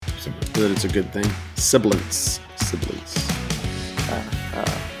That it's a good thing. Siblings. Siblings.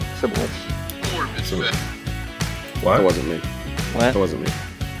 What? That wasn't me. What? That wasn't me.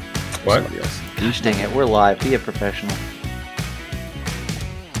 What? Somebody else. Gosh dang it, we're live. Be a professional.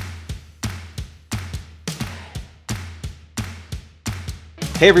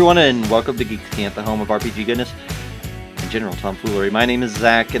 Hey everyone, and welcome to Geeks Camp, the home of RPG goodness and general tomfoolery. My name is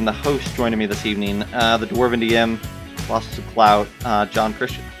Zach, and the host joining me this evening, the Dwarven DM, Colossus of Clout, John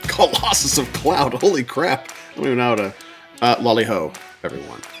Christian. Colossus of Cloud. Holy crap. I don't even know how to... Lolly ho,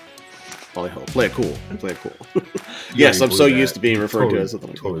 everyone. Lolly ho. Play it cool. Play it cool. Yes, I'm so used to being referred to as something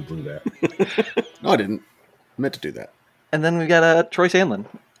like that. Totally blew that. No, I didn't. I meant to do that. And then we got Troy Sandlin.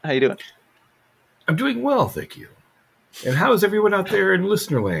 How you doing? I'm doing well, thank you. And how is everyone out there in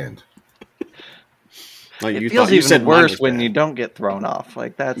listener land? Oh, It feels even worse when you don't get thrown off.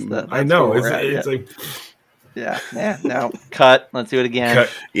 Like that's I know. It's like... Yeah. No. Cut. Let's do it again. Cut.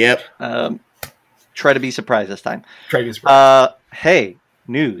 Yep. Try to be surprised this time. Try to be surprised. Hey,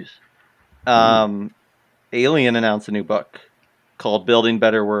 news. Alien announced a new book called Building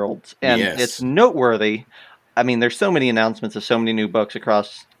Better Worlds. And It's noteworthy. I mean, there's so many announcements of so many new books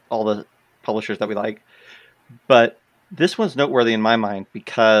across all the publishers that we like. But this one's noteworthy in my mind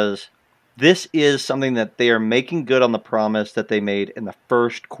because this is something that they are making good on the promise that they made in the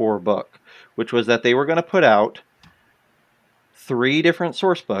first core book, which was that they were going to put out 3 different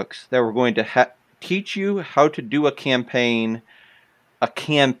source books that were going to teach you how to do a campaign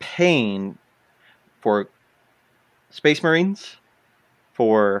for Space Marines,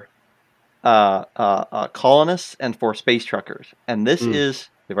 for colonists, and for space truckers. And this is,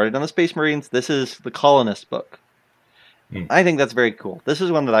 they've already done the Space Marines, this is the colonist book. I think that's very cool. This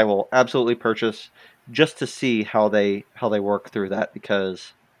is one that I will absolutely purchase just to see how they work through that,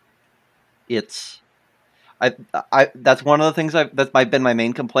 because it's that's one of the things that's been my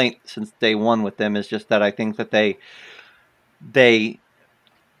main complaint since day one with them, is just that I think that they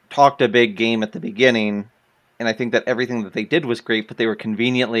talked a big game at the beginning, and I think that everything that they did was great, but they were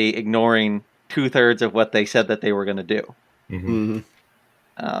conveniently ignoring 2/3 of what they said that they were going to do. Mm-hmm.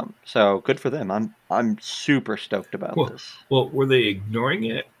 So good for them. I'm super stoked about this. Well, were they ignoring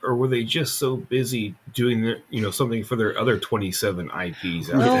it, or were they just so busy doing something for their other 27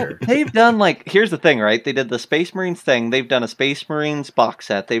 IPs out there? They've done here's the thing, right? They did the Space Marines thing. They've done a Space Marines box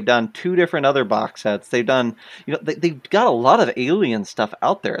set. They've done 2 different other box sets. They've done, they've got a lot of alien stuff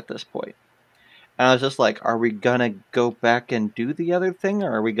out there at this point. And I was just like, are we gonna go back and do the other thing,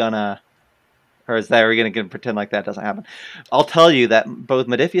 or are we gonna pretend like that doesn't happen? I'll tell you that both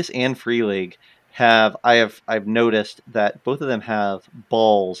Modifius and Free League I've noticed that both of them have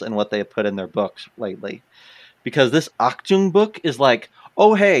balls in what they have put in their books lately. Because this Achtung book is like,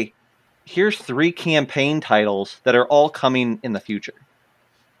 oh hey, here's 3 campaign titles that are all coming in the future.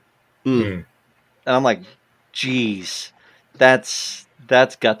 And I'm like, geez, that's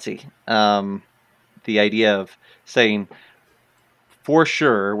gutsy. The idea of saying, for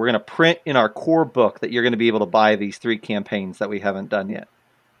sure, we're going to print in our core book that you're going to be able to buy these 3 campaigns that we haven't done yet.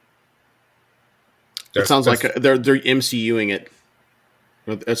 It sounds like they're MCUing it,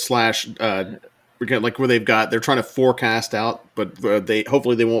 where they're trying to forecast out, but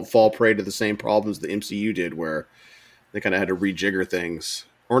hopefully they won't fall prey to the same problems the MCU did, where they kind of had to rejigger things.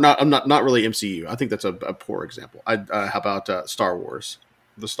 Or not. I'm not really MCU. I think that's a poor example. How about Star Wars?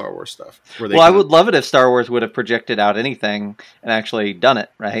 The Star Wars stuff. I would love it if Star Wars would have projected out anything and actually done it,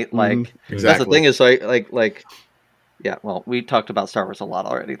 right? Like, exactly. That's the thing is like, yeah. Well, we talked about Star Wars a lot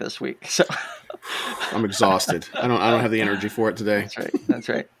already this week, so I'm exhausted. I don't have the energy for it today. That's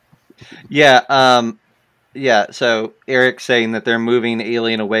right. Yeah. Yeah. So Eric's saying that they're moving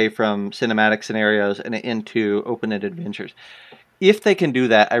Alien away from cinematic scenarios and into open-ended adventures. If they can do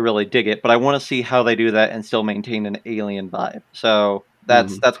that, I really dig it. But I want to see how they do that and still maintain an Alien vibe. So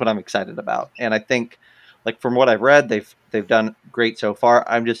that's what I'm excited about. And I think, from what I've read, they've done great so far.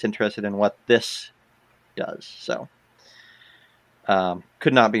 I'm just interested in what this does. So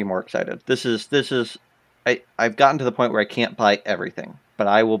could not be more excited. This is I've gotten to the point where I can't buy everything, but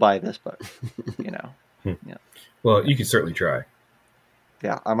I will buy this book. Yeah. Well, you can certainly try.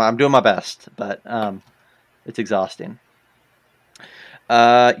 Yeah, I'm doing my best, but it's exhausting.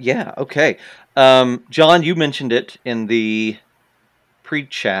 Yeah. Okay. John, you mentioned it in the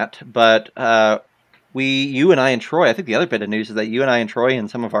pre-chat, but you and I and Troy, I think the other bit of news is that you and I and Troy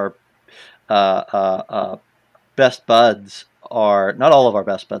and some of our best buds are, not all of our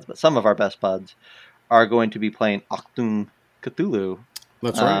best buds, but some of our best buds are going to be playing Achtung Cthulhu.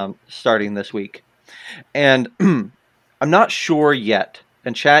 That's right. Starting this week. And I'm not sure yet,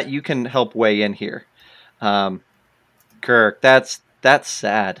 and chat, you can help weigh in here. Kirk, that's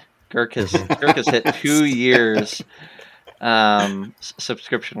sad. Girk has hit 2 years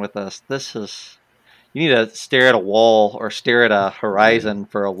subscription with us. This is, you need to stare at a wall or stare at a horizon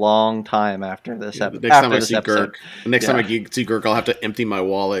for a long time after this The episode. next time I see Girk, time I see Girk, I'll have to empty my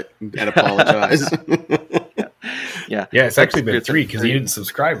wallet and apologize. Yeah. It's actually been 3 because you didn't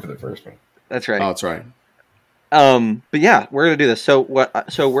subscribe for the first one. That's right. Oh, that's right. But yeah, we're gonna do this. So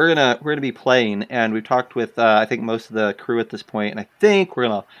we're gonna be playing, and we've talked with I think most of the crew at this point, and I think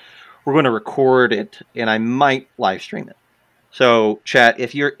we're gonna record it, and I might live stream it. So, chat,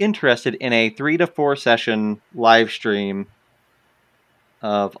 if you're interested in a 3 to 4 session live stream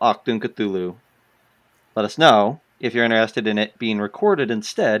of Octoon Cthulhu, let us know. If you're interested in it being recorded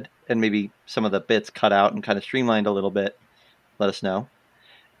instead, and maybe some of the bits cut out and kind of streamlined a little bit, let us know.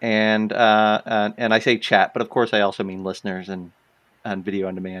 And I say chat, but of course I also mean listeners and video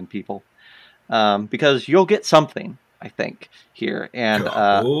on demand people, because you'll get something. I think here, and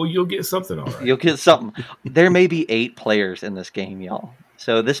you'll get something, all right. You'll get something. There may be 8 players in this game, y'all.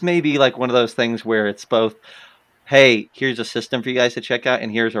 So this may be like one of those things where it's both, hey, here's a system for you guys to check out,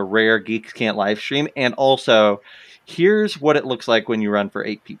 and here's a rare Geeks Can't live stream, and also here's what it looks like when you run for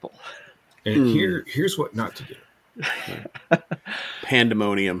 8 people. And here's what not to do.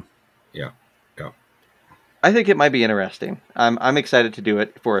 Pandemonium. Yeah. I think it might be interesting. I'm excited to do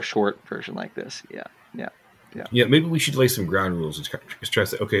it for a short version like this. Yeah, maybe we should lay some ground rules and try to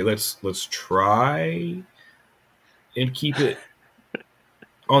say, okay, let's try and keep it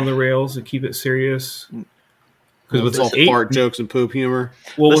on the rails and keep it serious. Because it's all fart jokes and poop humor.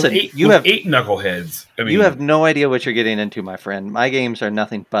 Well, listen, you have 8 knuckleheads. I mean, you have no idea what you're getting into, my friend. My games are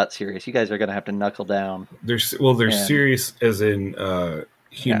nothing but serious. You guys are going to have to knuckle down. They're serious as in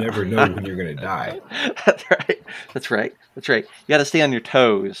you never know when you're going to die. That's right. You got to stay on your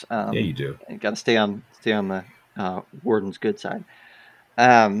toes. Yeah, you do. You got to stay on the warden's good side.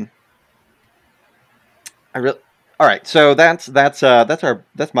 All right, so that's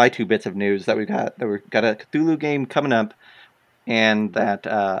my 2 bits of news that we've got. That we've got a Cthulhu game coming up, and that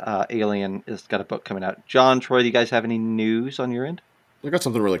Alien has got a book coming out. John, Troy, do you guys have any news on your end? I got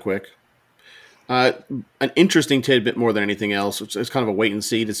something really quick. An interesting tidbit more than anything else, which is kind of a wait and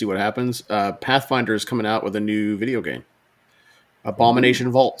see to see what happens. Pathfinder is coming out with a new video game,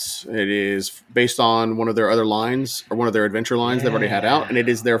 Abomination Vaults. It is based on one of their other lines, or one of their adventure lines they've already had out, and it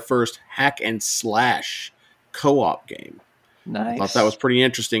is their first hack and slash co-op game. Nice. I thought that was pretty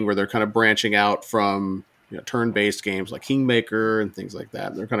interesting, where they're kind of branching out from turn-based games like Kingmaker and things like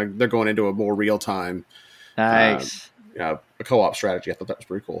that. They're going into a more real-time, nice, a co-op strategy. I thought that was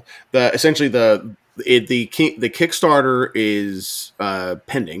pretty cool. Essentially the Kickstarter is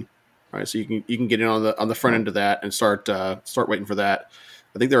pending, right? So you can get in on the front end of that and start waiting for that.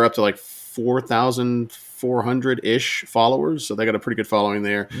 I think they're up to like 4,400-ish followers, so they got a pretty good following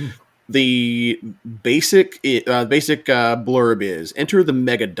there. The basic blurb is: enter the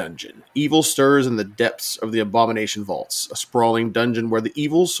mega dungeon. Evil stirs in the depths of the Abomination Vaults, a sprawling dungeon where the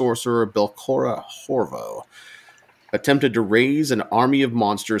evil sorcerer Belcora Horvo attempted to raise an army of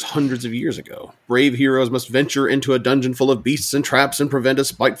monsters hundreds of years ago. Brave heroes must venture into a dungeon full of beasts and traps and prevent a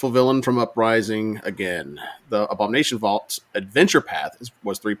spiteful villain from uprising again. The Abomination Vault's adventure path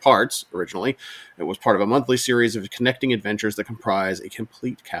was 3 parts originally. It was part of a monthly series of connecting adventures that comprise a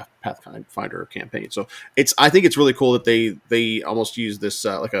complete Pathfinder campaign. So I think it's really cool that they almost use this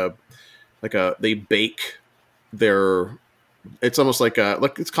they bake their. It's almost like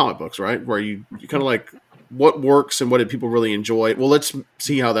it's comic books, right? Where you kind of like, what works and what did people really enjoy? Well, let's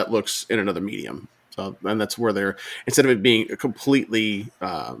see how that looks in another medium. So, and that's where they're, instead of it being completely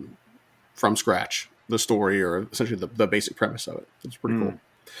from scratch, the story or essentially the basic premise of it. It's pretty cool.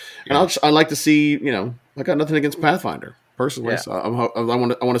 Yeah. And I'd like to see, I got nothing against Pathfinder personally. Yeah. So I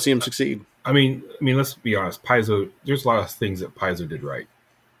want to see him succeed. I mean, let's be honest. Paizo, there's a lot of things that Paizo did right.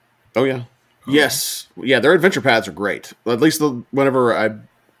 Oh yeah. Yes. Yeah. Their adventure paths are great. At least the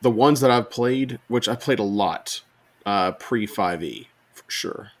ones that I've played, which I played a lot pre 5e for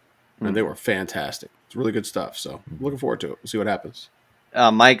sure, and they were fantastic. It's really good stuff. So I'm looking forward to it. We'll see what happens.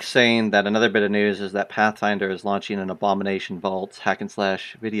 Mike's saying that another bit of news is that Pathfinder is launching an Abomination Vaults hack and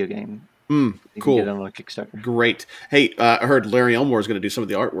slash video game. Cool. Get it on a Kickstarter. Great. Hey, I heard Larry Elmore is going to do some of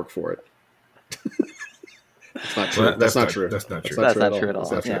the artwork for it. That's not true. That's not true. That's not true. That's not true at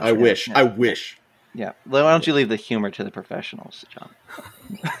all. Yeah, I wish. Yeah. I wish. Yeah. Why don't you leave the humor to the professionals, John?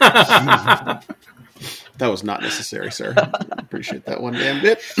 That was not necessary, sir. Appreciate that one damn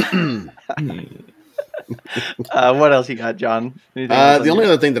bit. What else you got, John? The only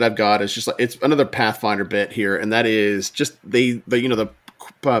other thing that I've got is just it's another Pathfinder bit here, and that is just the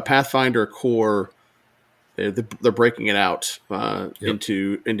Pathfinder core they're breaking it out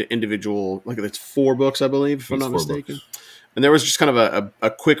into individual, like it's 4 books, I believe, if I'm not mistaken. Books. And there was just kind of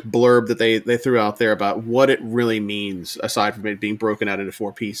a quick blurb that they threw out there about what it really means, aside from it being broken out into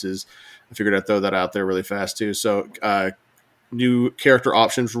 4 pieces. I figured I'd throw that out there really fast too. So new character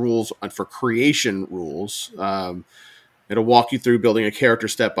options rules for creation rules. It'll walk you through building a character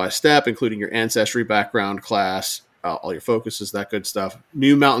step by step, including your ancestry, background, class, all your focuses, that good stuff.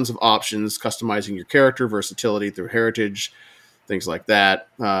 New mountains of options, customizing your character, versatility through heritage, things like that.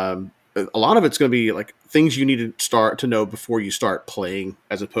 A lot of it's going to be like things you need to start to know before you start playing,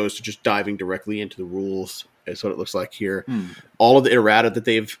 as opposed to just diving directly into the rules. Is what it looks like here. All of the errata that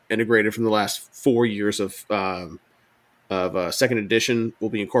they've integrated from the last 4 years of second edition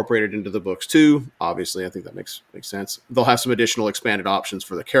will be incorporated into the books too. Obviously, I think that makes sense. They'll have some additional expanded options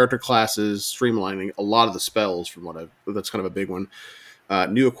for the character classes, streamlining a lot of the spells from that's kind of a big one.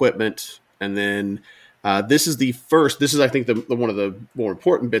 New equipment, and then this is I think the one of the more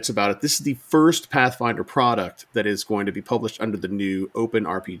important bits about it. This is the first Pathfinder product that is going to be published under the new Open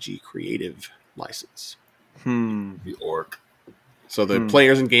RPG Creative license. The orc. So the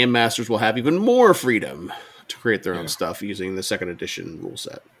players and game masters will have even more freedom to create their own stuff using the second edition rule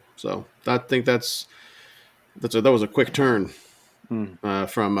set. So I think that was a quick turn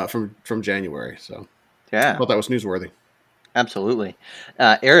from January. So I thought that was newsworthy. Absolutely.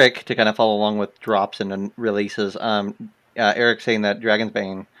 Eric, to kind of follow along with drops and releases, Eric saying that Dragon's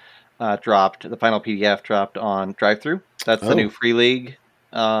Bane dropped, the final PDF dropped on Drive-Thru. That's the new Free League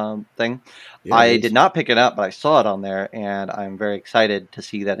thing. Yeah, I did not pick it up, but I saw it on there, and I'm very excited to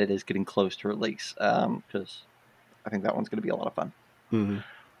see that it is getting close to release, because I think that one's going to be a lot of fun. Mm-hmm.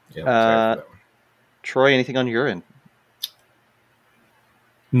 Yeah, I'm excited for that one. Troy, anything on your end?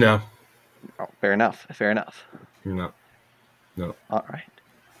 No. Oh, fair enough. No. All right.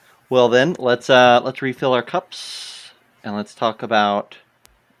 Well, then let's refill our cups and let's talk about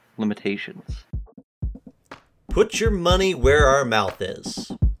limitations. Put your money where our mouth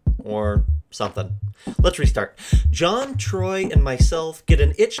is. Or something. Let's restart. John, Troy, and myself get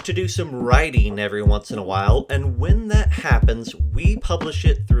an itch to do some writing every once in a while, and when that happens, we publish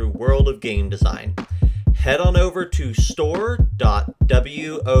it through World of Game Design. Head on over to store.wogd.com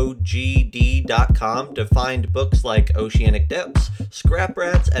to find books like Oceanic Depths, Scrap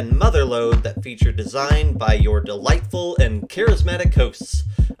Rats, and Motherlode that feature design by your delightful and charismatic hosts.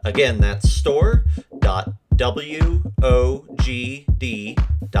 Again, that's store.wogd.com.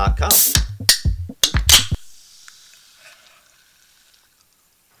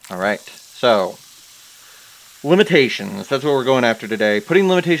 All right, so limitations. That's what we're going after today. Putting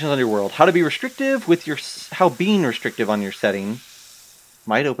limitations on your world. How to be restrictive with how being restrictive on your setting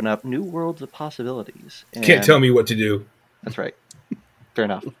might open up new worlds of possibilities. And can't tell me what to do. That's right. Fair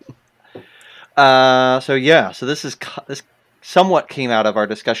enough. So this somewhat came out of our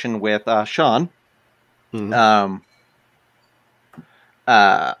discussion with Sean. Mm-hmm.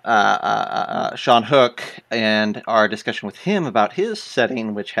 Sean Hook, and our discussion with him about his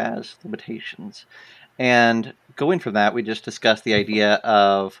setting, which has limitations. And going from that, we just discussed the idea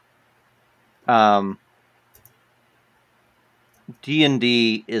of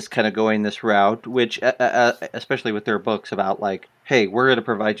D&D is kind of going this route, which, especially with their books about like, hey, we're going to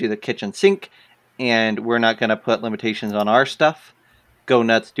provide you the kitchen sink, and we're not going to put limitations on our stuff. Go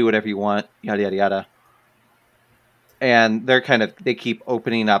nuts, do whatever you want, yada, yada, yada. And they keep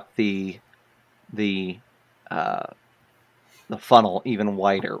opening up the funnel even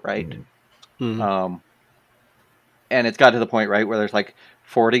wider, right? Mm-hmm. And it's got to the point, right, where there's like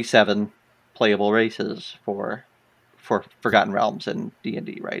 47 playable races for Forgotten Realms and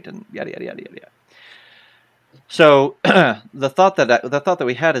D&D, right, and yada yada yada yada. So the thought that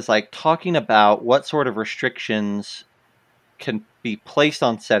we had is like talking about what sort of restrictions can be placed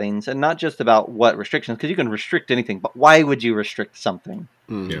on settings, and not just about what restrictions, because you can restrict anything, but why would you restrict something?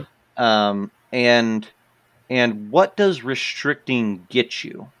 Yeah. And what does restricting get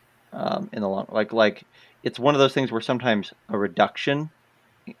you in the long, like it's one of those things where sometimes a reduction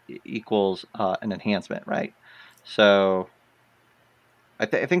equals an enhancement, right? So I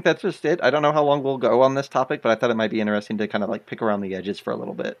think that's just it. I don't know how long we'll go on this topic, but I thought it might be interesting to kind of like pick around the edges for a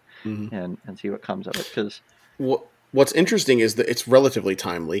little bit, mm-hmm. and see what comes of it. Because what's interesting is that it's relatively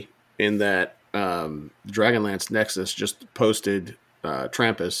timely in that Dragonlance Nexus just posted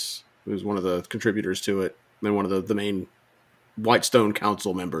Trampus, who's one of the contributors to it, and one of the main Whitestone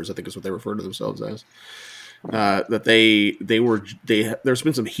Council members, I think is what they refer to themselves as. That there's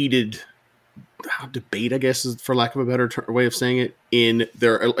been some heated debate, I guess, is for lack of a better way of saying it, in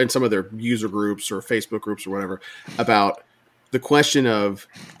some of their user groups or Facebook groups or whatever, about the question of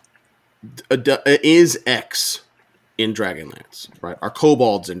is X in Dragonlance, right? Our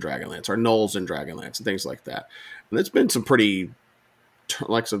kobolds in Dragonlance, our gnolls in Dragonlance, and things like that. And there's been some pretty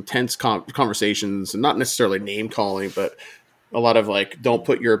some tense conversations, and not necessarily name calling, but a lot of like, don't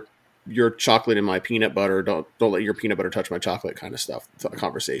put your chocolate in my peanut butter. Don't let your peanut butter touch my chocolate kind of stuff.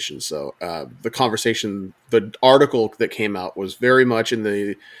 Conversation. So the article that came out was very much in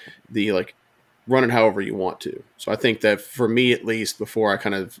the like, run it however you want to. So I think that for me, at least, before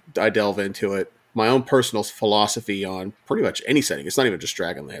I delve into it, my own personal philosophy on pretty much any setting, it's not even just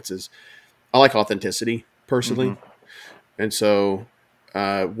Dragonlance, is I like authenticity personally. And so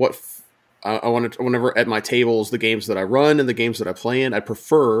I want to, whenever at my tables, the games that I run and the games that I play in, I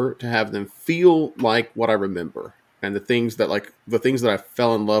prefer to have them feel like what I remember. And the things that I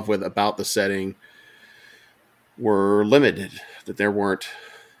fell in love with about the setting were limited, that there weren't,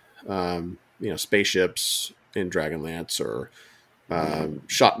 spaceships in Dragonlance, or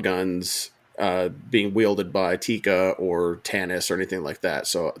shotguns being wielded by Tika or Tanis or anything like that.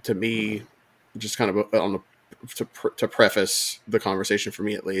 So to me, just kind of to preface the conversation, for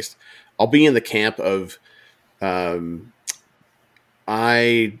me at least, I'll be in the camp of, for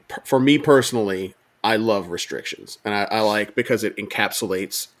me personally, I love restrictions, and I like, because it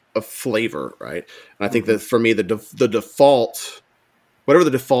encapsulates a flavor, right? And I think that for me, the default, whatever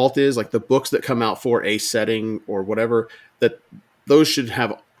the default is, like the books that come out for a setting or whatever, that those should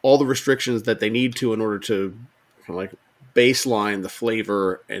have all the restrictions that they need to in order to kind of like baseline the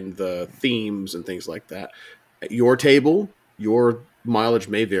flavor and the themes and things like that. At your table, your mileage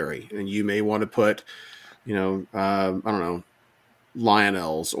may vary, and you may want to put, I don't know,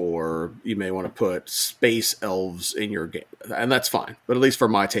 Lionels, or you may want to put space elves in your game, and that's fine. But at least for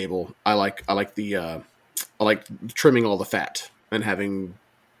my table, I like trimming all the fat and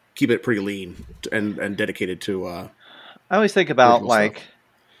keep it pretty lean and dedicated to. I always think about stuff.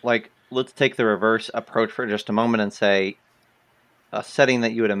 like let's take the reverse approach for just a moment and say a setting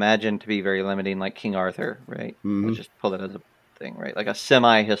that you would imagine to be very limiting, like King Arthur, right? Mm-hmm. Let's just pull that as a thing, right? Like a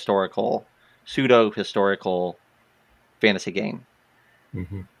semi-historical, pseudo-historical fantasy game.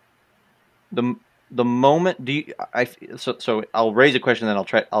 Mm-hmm. The moment so I'll raise a question, then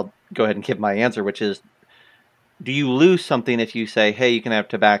I'll go ahead and give my answer, which is, do you lose something if you say, hey, you can have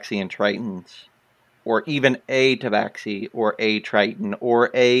Tabaxi and Tritons, or even a Tabaxi or a Triton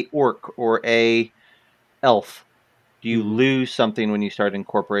or a orc or a elf? Do you lose something when you start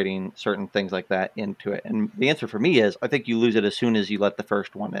incorporating certain things like that into it? And the answer for me is, I think you lose it as soon as you let the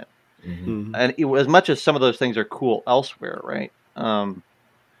first one in. Mm-hmm. And as much as some of those things are cool elsewhere, right?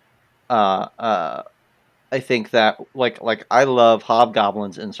 I think that like I love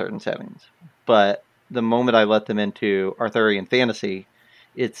hobgoblins in certain settings, but the moment I let them into Arthurian fantasy,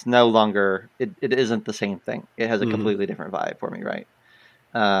 it's no longer, it isn't the same thing. It has a completely different vibe for me, right?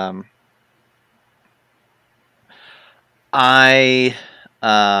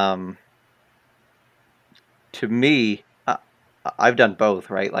 To me, I've done both,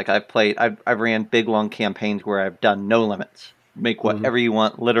 right? Like I've ran big long campaigns where I've done no limits, make whatever you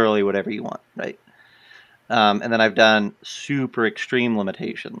want, literally whatever you want, right? And then I've done super extreme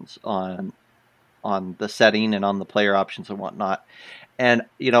limitations on the setting and on the player options and whatnot. And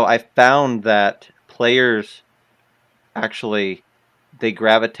I found that players actually, they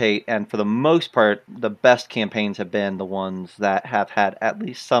gravitate, and for the most part, the best campaigns have been the ones that have had at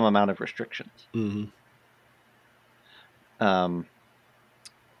least some amount of restrictions. I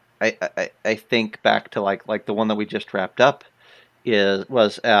think back to like the one that we just wrapped up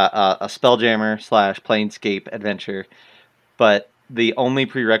was a Spelljammer / Planescape adventure, but the only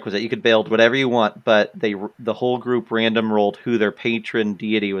prerequisite, you could build whatever you want, but the whole group random rolled who their patron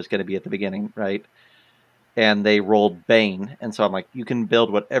deity was going to be at the beginning, right? And they rolled Bane, and so I'm like, you can build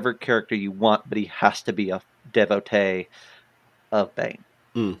whatever character you want, but he has to be a devotee of Bane.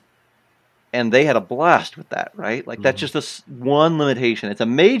 And they had a blast with that, right? Like that's just one limitation. It's a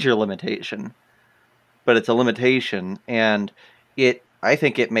major limitation, but it's a limitation, and I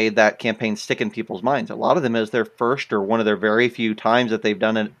think it made that campaign stick in people's minds. A lot of them is their first or one of their very few times that they've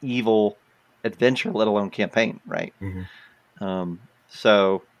done an evil adventure, let alone campaign, right?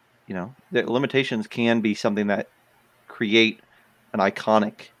 So, the limitations can be something that create an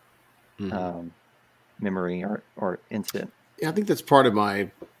iconic memory or incident. Yeah, I think that's part of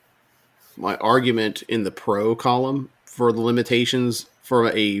my argument in the pro column for the limitations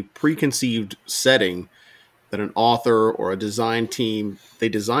for a preconceived setting, that an author or a design team, they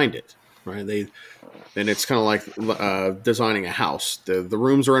designed it, right? And it's kind of like designing a house. The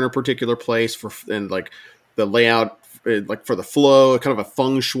rooms are in a particular place and like the layout, like for the flow, kind of a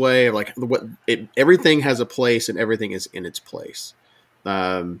feng shui, like everything has a place and everything is in its place.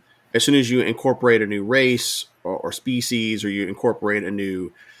 as soon as you incorporate a new race or species, or you incorporate a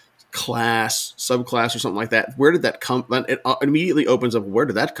new class, subclass, or something like that, where did that come? It immediately opens up. Where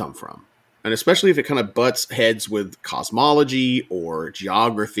did that come from? And especially if it kind of butts heads with cosmology or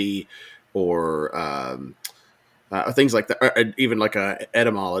geography or things like that, or even like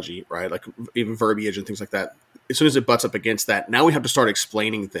etymology, right? Like even verbiage and things like that. As soon as it butts up against that, now we have to start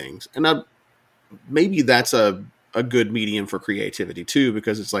explaining things, and maybe that's a good medium for creativity too,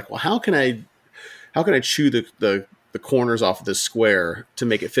 because it's like, well, how can I chew the corners off of this square to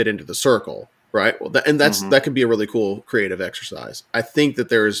make it fit into the circle, right? Well, that could be a really cool creative exercise. I think that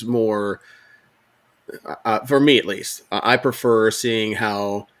there's more, for me at least. I prefer seeing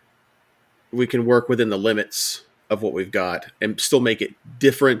how we can work within the limits of what we've got and still make it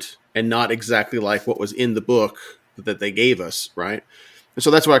different and not exactly like what was in the book that they gave us, right? And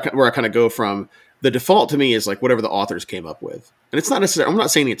so that's where I kind of go from. The default to me is like whatever the authors came up with. And it's not necessarily, I'm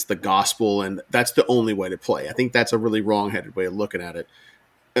not saying it's the gospel and that's the only way to play. I think that's a really wrong-headed way of looking at it.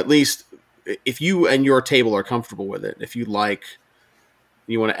 At least if you and your table are comfortable with it, if you want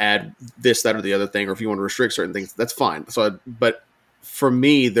to add this, that, or the other thing, or if you want to restrict certain things, that's fine. But for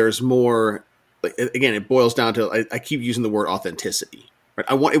me, there's more, like, again, it boils down to, I keep using the word authenticity. Right?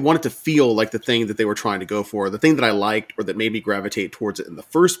 I want it to feel like the thing that they were trying to go for, the thing that I liked or that made me gravitate towards it in the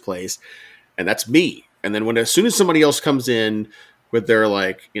first place. And that's me. And then as soon as somebody else comes in with their,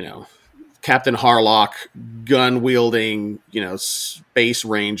 like, Captain Harlock gun wielding, space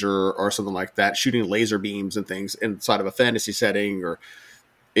ranger or something like that, shooting laser beams and things inside of a fantasy setting, or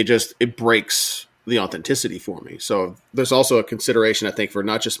it breaks the authenticity for me. So there's also a consideration, I think, for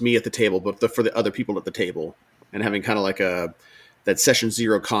not just me at the table, but for the other people at the table, and having kind of like that session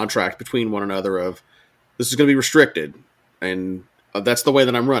zero contract between one another of, this is going to be restricted, and that's the way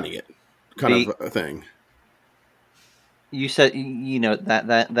that I'm running it, kind of a thing. You said,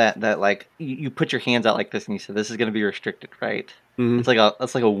 that like you put your hands out like this, and you said this is going to be restricted, right? Mm-hmm. It's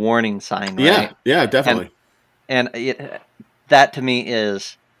like a warning sign, right? Yeah, definitely. And that to me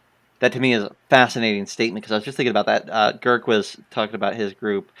is a fascinating statement, because I was just thinking about that. Girk was talking about his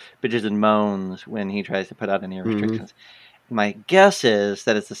group Bitches and Moans when he tries to put out any restrictions. Mm-hmm. My guess is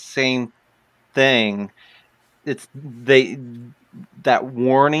that it's the same thing. It's that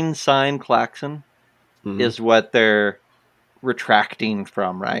warning sign klaxon is what they're retracting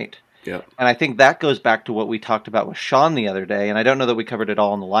from, right? Yeah. And I think that goes back to what we talked about with Sean the other day, and I don't know that we covered it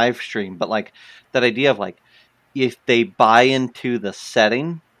all in the live stream, but like that idea of like, if they buy into the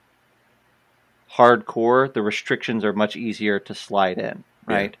setting hardcore, the restrictions are much easier to slide in,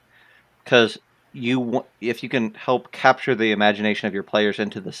 right? Because if you can help capture the imagination of your players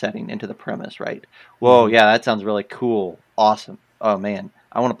into the setting, into the premise, right? Whoa, yeah, that sounds really cool, awesome. Oh man,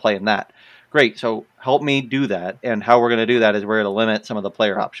 I want to play in that. Great, so help me do that. And how we're going to do that is we're going to limit some of the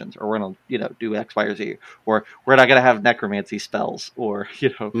player options, or we're going to do X, Y, or Z, or we're not going to have necromancy spells, or you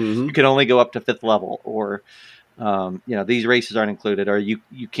can only go up to 5th level, or these races aren't included, or you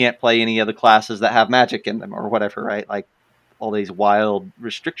can't play any of the classes that have magic in them, or whatever, right? Like all these wild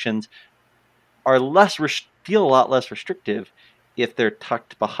restrictions are feel a lot less restrictive if they're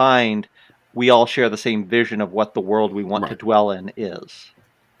tucked behind. We all share the same vision of what the world we want to dwell in is.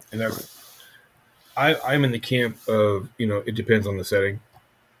 And I'm in the camp of, it depends on the setting,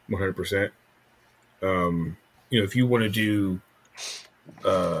 100%. If you want to do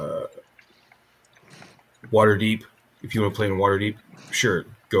Waterdeep, if you want to play in Waterdeep, sure,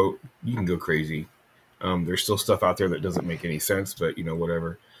 you can go crazy. There's still stuff out there that doesn't make any sense, but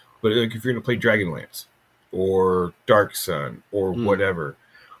whatever. But like, if you're going to play Dragonlance or Dark Sun or whatever,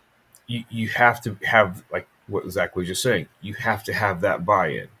 you have to have, like what Zach was just saying, you have to have that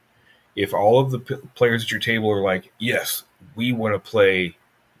buy-in. If all of the players at your table are like, yes, we want to play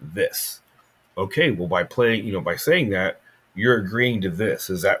this. Okay, well, by saying that, you're agreeing to this.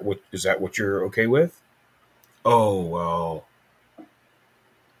 Is that what you're okay with? Oh, well,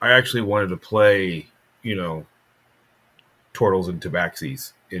 I actually wanted to play, Turtles and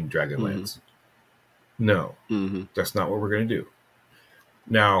Tabaxis in Dragonlance. No, that's not what we're going to do.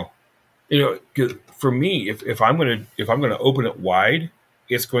 Now, for me, if I'm going to open it wide,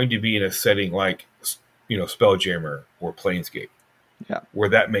 it's going to be in a setting like, Spelljammer or Planescape, where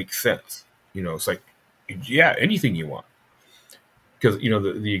that makes sense. It's like, anything you want. Because,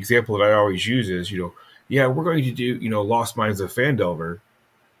 the example that I always use is, we're going to do, Lost Mines of Phandelver,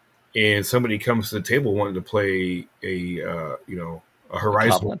 and somebody comes to the table wanting to play a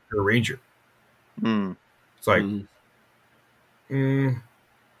Horizon Ranger. It's like,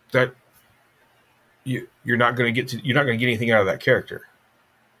 that you're not going to get anything out of that character,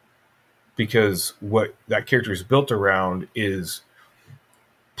 because what that character is built around is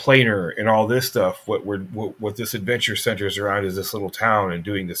planar and all this stuff. What this adventure centers around is this little town and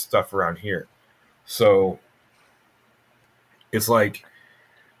doing this stuff around here. So it's like,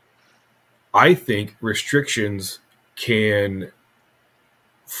 I think restrictions can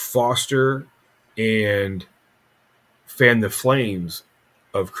foster and fan the flames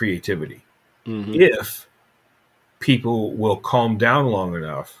of creativity if people will calm down long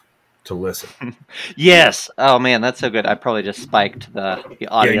enough to listen. Yes. Oh man, that's so good. I probably just spiked the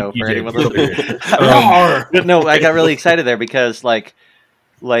audio you for did. anyone You totally listening. did. No, I got really excited there because like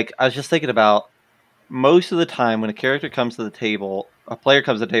I was just thinking about most of the time when a character comes to the table, a player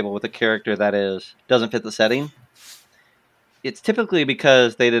comes to the table with a character that doesn't fit the setting. It's typically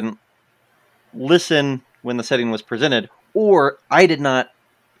because they didn't listen when the setting was presented, or I did not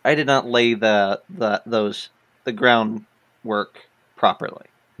lay the groundwork properly,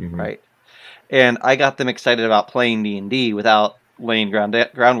 right? And I got them excited about playing D&D without laying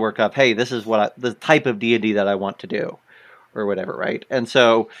groundwork of, hey, this is the type of D&D that I want to do, or whatever, right? And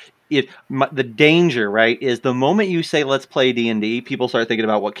so the danger, right, is the moment you say let's play D&D, people start thinking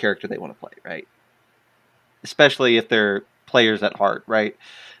about what character they want to play, right? Especially if they're players at heart, right?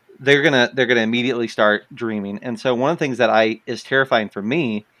 They're gonna immediately start dreaming. And so one of the things that is terrifying for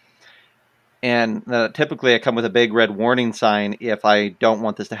me, and typically I come with a big red warning sign if I don't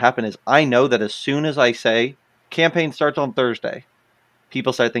want this to happen, is I know that as soon as I say campaign starts on Thursday,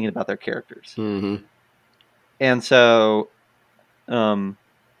 people start thinking about their characters. And so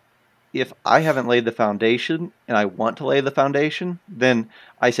if I haven't laid the foundation and I want to lay the foundation, then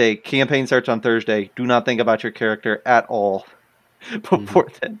I say campaign starts on Thursday. Do not think about your character at all before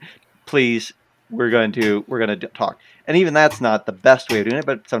then. Please, we're going to talk. And even that's not the best way of doing it,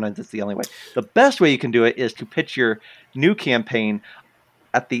 but sometimes it's the only way. The best way you can do it is to pitch your new campaign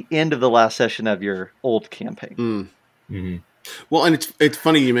at the end of the last session of your old campaign. Well, and it's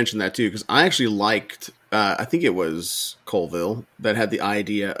funny you mentioned that too, because I actually liked, I think it was Colville that had the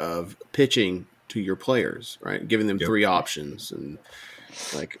idea of pitching to your players, right? Giving them three options, and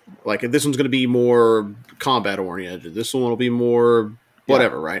like if this one's going to be more combat oriented, this one will be more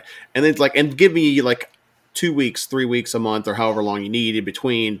whatever, right? And then and give me like 2 weeks, 3 weeks, a month, or however long you need in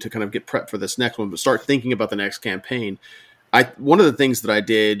between to kind of get prepped for this next one, but start thinking about the next campaign. One of the things that I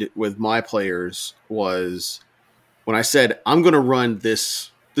did with my players was, when I said, I'm going to run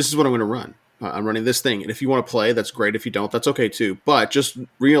this is what I'm going to run. I'm running this thing. And if you want to play, that's great. If you don't, that's okay too. But just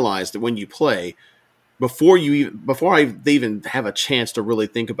realize that when you play, before they even have a chance to really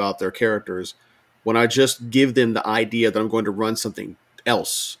think about their characters, when I just give them the idea that I'm going to run something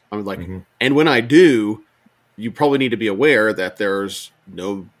else, I'm like, and when I do, you probably need to be aware that there's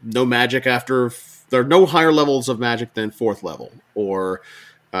no magic there are no higher levels of magic than 4th level, or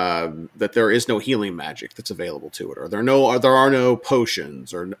that there is no healing magic that's available to it, or there are no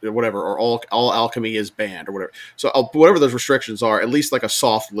potions, or whatever, or all alchemy is banned, or whatever. So whatever those restrictions are, at least like a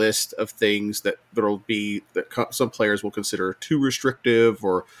soft list of things that some players will consider too restrictive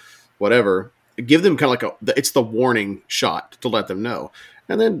or whatever. Give them kind of like it's the warning shot to let them know.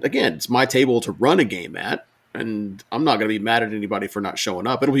 And then again, it's my table to run a game at, and I'm not going to be mad at anybody for not showing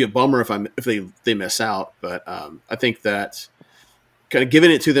up. It'll be a bummer if they miss out, but I think that kind of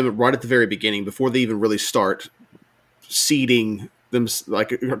giving it to them right at the very beginning, before they even really start seeding them, like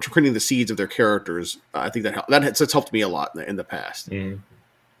creating the seeds of their characters, I think that's helped me a lot in the past to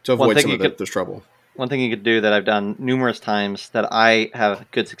avoid some of the trouble. One thing you could do that I've done numerous times that I have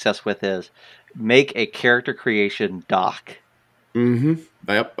good success with is make a character creation doc. Yep,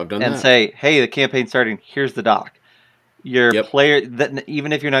 I've done that. And say, hey, the campaign's starting. Here's the doc. Your player, that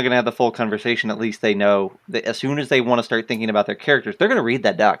even if you're not going to have the full conversation, at least they know that as soon as they want to start thinking about their characters, they're going to read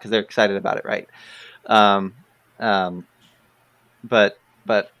that doc because they're excited about it, right? But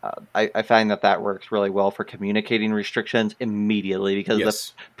I find that works really well for communicating restrictions immediately, because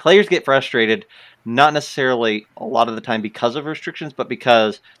the players get frustrated, not necessarily a lot of the time because of restrictions, but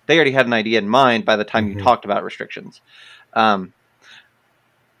because they already had an idea in mind by the time you talked about restrictions.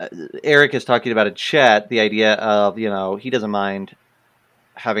 Eric is talking about in chat the idea of, he doesn't mind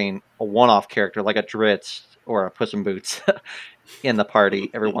having a one-off character like a Dritz or a Puss in Boots in the party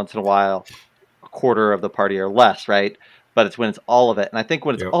every once in a while, a quarter of the party or less, right? But it's when it's all of it. And I think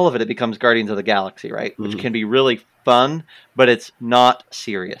when it's all of it, it becomes Guardians of the Galaxy, right? Which can be really fun, but it's not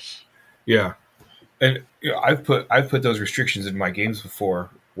serious. Yeah. And I've put those restrictions in my games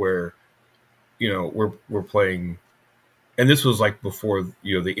before where, we're playing, and this was like before,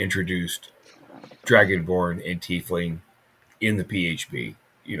 they introduced Dragonborn and Tiefling in the PHB,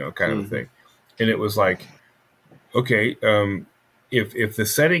 kind of a thing. And it was like, okay, if the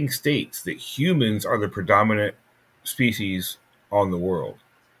setting states that humans are the predominant species on the world,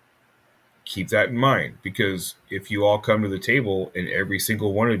 keep that in mind, because if you all come to the table and every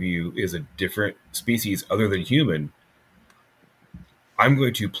single one of you is a different species other than human, I'm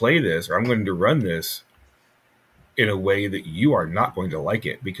going to play this, or I'm going to run this in a way that you are not going to like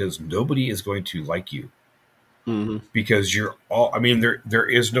it, because nobody is going to like you. Mm-hmm. Because you're all, I mean, there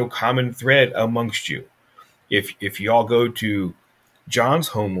is no common thread amongst you. If you all go to John's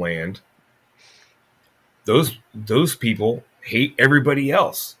homeland, those people hate everybody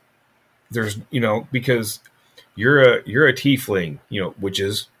else. There's, because you're a tiefling, which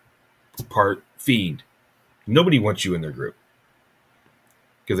is part fiend. Nobody wants you in their group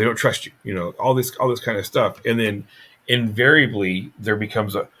because they don't trust you. All this kind of stuff, and then invariably there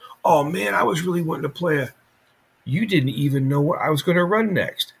becomes oh man, I was really wanting to play you didn't even know what I was going to run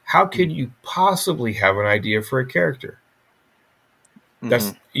next. How can you possibly have an idea for a character?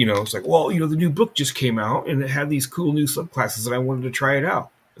 That's, it's like, well, the new book just came out and it had these cool new subclasses and I wanted to try it out.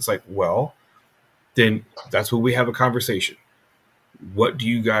 It's like, well, then that's when we have a conversation. What do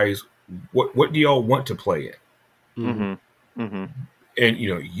you guys, what do y'all want to play in? Mm-hmm. Mm-hmm. And,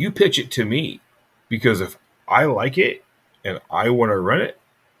 you pitch it to me, because if I like it and I want to run it,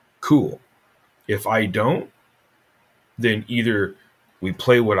 cool. If I don't, then either we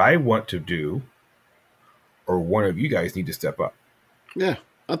play what I want to do, or one of you guys need to step up. Yeah,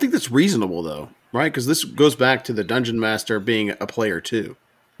 I think that's reasonable, though, right? Because this goes back to the dungeon master being a player too.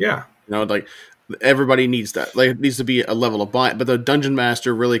 Yeah, like everybody needs that. Like, it needs to be a level of buy, but the dungeon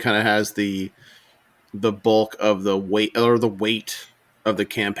master really kind of has the bulk of the weight of the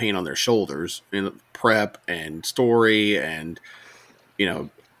campaign on their shoulders in prep and story, and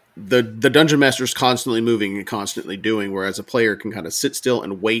the dungeon master is constantly moving and constantly doing, whereas a player can kind of sit still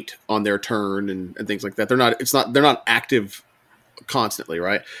and wait on their turn and things like that. They're not active constantly,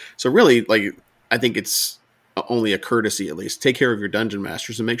 right? So really, like, I think it's only a courtesy, at least, take care of your dungeon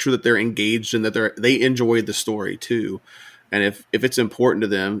masters and make sure that they're engaged and that they enjoy the story too. And if it's important to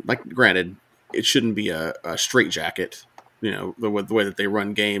them, like, granted, it shouldn't be a straitjacket, the way that they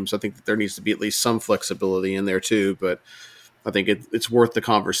run games. I think that there needs to be at least some flexibility in there too, but I think it's worth the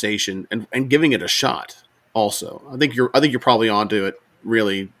conversation and giving it a shot. Also, I think you're probably onto it,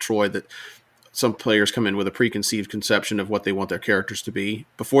 really, Troy, that some players come in with a preconceived conception of what they want their characters to be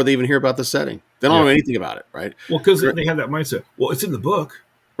before they even hear about the setting. They don't know anything about it, right? Well, because they have that mindset. Well, it's in the book,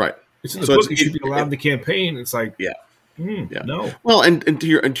 right? It's in the book. It should be allowed in the campaign. It's like, no. Well, and to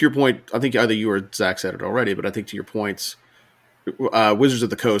your point, I think either you or Zach said it already, but I think to your points, Wizards of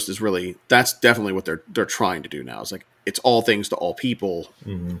the Coast is that's definitely what they're trying to do now. It's like, it's all things to all people,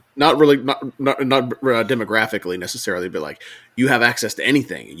 not demographically necessarily, but like, you have access to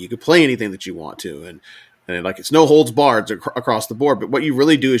anything and you can play anything that you want to, and like, it's no holds barred across the board. But what you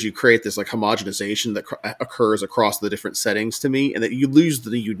really do is you create this like homogenization that occurs across the different settings, to me, and that you lose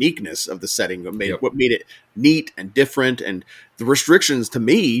the uniqueness of the setting. What made it neat and different, and the restrictions, to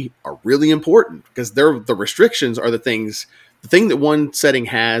me, are really important, because the restrictions are the thing that one setting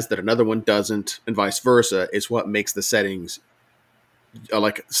has that another one doesn't, and vice versa, is what makes the settings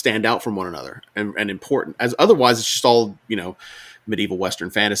like stand out from one another and important. As otherwise, it's just all medieval Western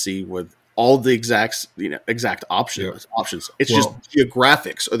fantasy with all the exact options. It's just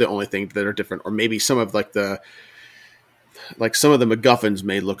geographics are the only thing that are different, or maybe some of some of the MacGuffins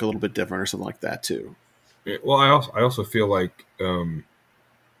may look a little bit different or something like that too. Well, I also feel like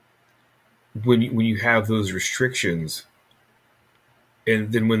when you have those restrictions,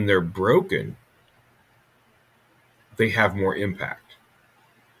 and then when they're broken, they have more impact.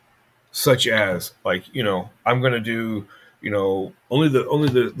 Such as, like, I'm going to do, only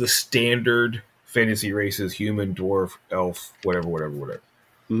the standard fantasy races: human, dwarf, elf, whatever.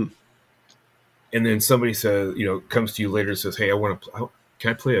 Mm-hmm. And then somebody says, comes to you later and says, "Hey,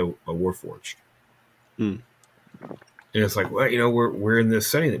 can I play a Warforged?" Mm. And it's like, well, we're in this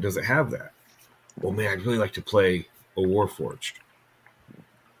setting that doesn't have that. Well, man, I'd really like to play a Warforged.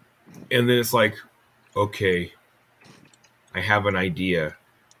 And then it's like, okay, I have an idea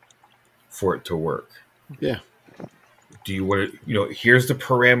for it to work. Yeah. Do you want to, here's the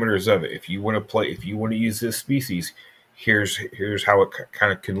parameters of it. If you want to use this species, here's how it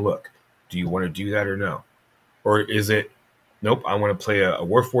kind of can look. Do you want to do that or no? Or is it, nope, I want to play a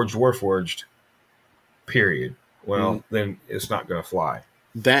Warforged, period. Well, then it's not going to fly.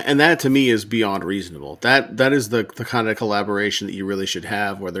 That to me is beyond reasonable. That is the kind of collaboration that you really should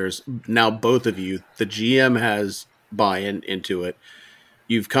have, where there's now both of you, the GM has buy-in into it.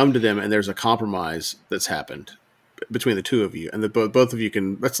 You've come to them and there's a compromise that's happened between the two of you, and both of you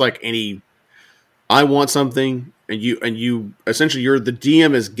can. That's like I want something, and you essentially, the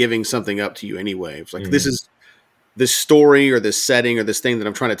DM is giving something up to you anyway. It's like, this is this story or this setting or this thing that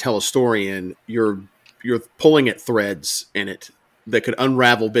I'm trying to tell a story in, you're pulling at threads in it that could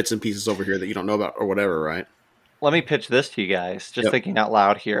unravel bits and pieces over here that you don't know about or whatever, right? Let me pitch this to you guys, just Yep. thinking out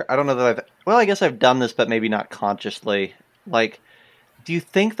loud here. I don't know that I guess I've done this, but maybe not consciously. Like, do you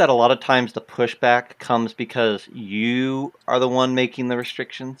think that a lot of times the pushback comes because you are the one making the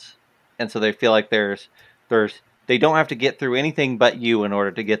restrictions? And so they feel like they don't have to get through anything but you in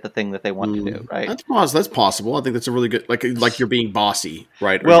order to get the thing that they want to do, right? That's possible. I think that's a really good, like you're being bossy,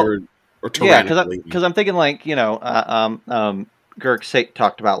 right? Well, or yeah, tyrannical. because I'm thinking like, Girk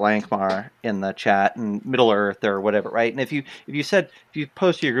talked about Lankmar in the chat and Middle Earth or whatever, right? And if you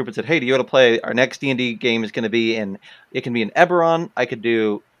post to your group and said, hey, do you want to play our next D&D game is going to be it can be in Eberron, I could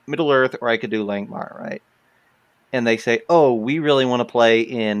do Middle Earth, or I could do Lankmar, right? And they say, oh, we really want to play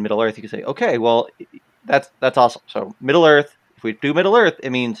in Middle Earth. You can say, okay, well, that's awesome. So Middle Earth, if we do Middle Earth, it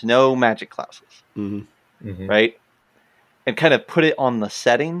means no magic classes, right? And kind of put it on the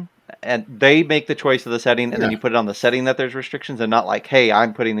setting. And they make the choice of the setting, and then you put it on the setting that there's restrictions, and not like, hey,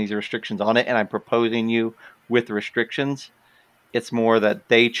 I'm putting these restrictions on it, and I'm proposing you with restrictions. It's more that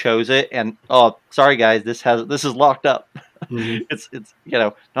they chose it, and oh, sorry guys, this is locked up. It's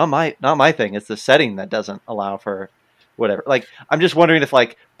not my thing. It's the setting that doesn't allow for whatever. Like, I'm just wondering if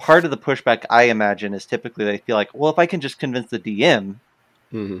like part of the pushback I imagine is typically they feel like, well, if I can just convince the DM,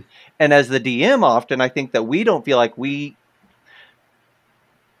 and as the DM, often I think that we don't feel like we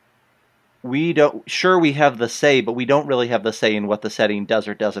don't, sure, we have the say, but we don't really have the say in what the setting does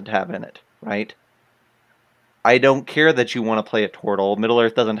or doesn't have in it, right? I don't care that you want to play a turtle. Middle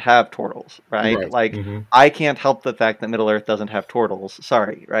Earth doesn't have turtles, right? Like, I can't help the fact that Middle Earth doesn't have turtles.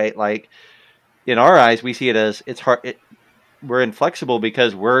 Sorry, right? Like, in our eyes, we see it as it's hard. We're inflexible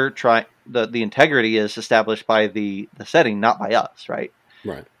because we're trying. The integrity is established by the setting, not by us, right?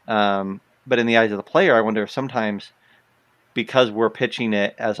 Right. But in the eyes of the player, I wonder if sometimes, because we're pitching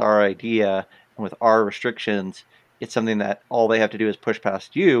it as our idea and with our restrictions, it's something that all they have to do is push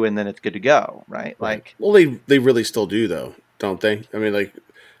past you, and then it's good to go, right? Like, well, they really still do, though, don't they? I mean, like,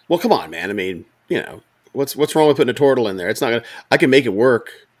 well, come on, man. I mean, what's wrong with putting a turtle in there? It's not gonna. I can make it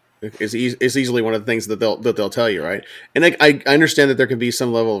work. It's easily one of the things that they'll tell you, right? And I understand that there can be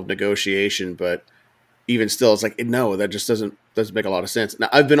some level of negotiation, but even still, it's like, no, that just doesn't make a lot of sense. Now,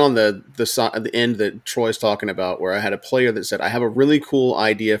 I've been on the side at the end that Troy's talking about, where I had a player that said, I have a really cool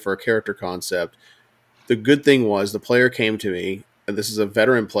idea for a character concept. The good thing was the player came to me, and this is a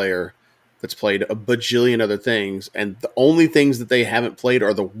veteran player that's played a bajillion other things, and the only things that they haven't played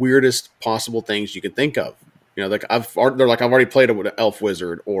are the weirdest possible things you can think of. Like I've already played an elf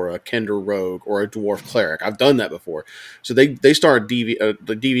wizard or a kender rogue or a dwarf cleric. I've done that before. So they started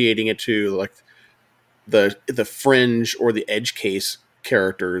deviating it to like the fringe or the edge case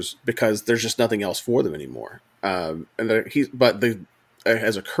characters because there's just nothing else for them anymore. As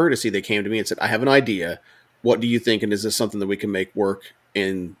a courtesy, they came to me and said, I have an idea. What do you think? And is this something that we can make work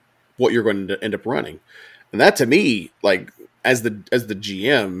in what you're going to end up running? And that, to me, like as the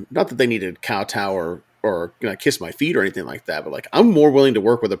GM, not that they need to kowtow or kiss my feet or anything like that, but like I'm more willing to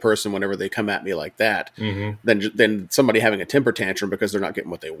work with a person whenever they come at me like that than somebody having a temper tantrum because they're not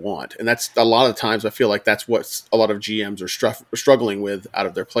getting what they want. And that's a lot of times I feel like that's what a lot of GMs are struggling with out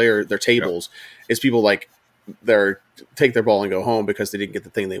of their tables is people like take their ball and go home because they didn't get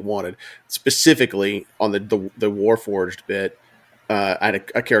the thing they wanted. Specifically on the Warforged bit, I had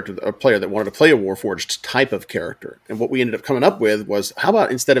a player that wanted to play a Warforged type of character. And what we ended up coming up with was, how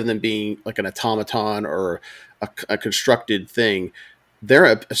about instead of them being like an automaton or a constructed thing, they're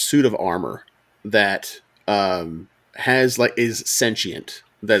a suit of armor that is sentient.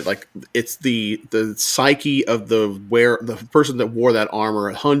 That like it's the psyche of the person that wore that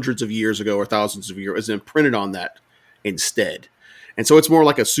armor hundreds of years ago or thousands of years is imprinted on that instead. And so it's more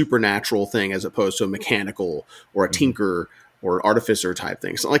like a supernatural thing as opposed to a mechanical or a tinker or artificer type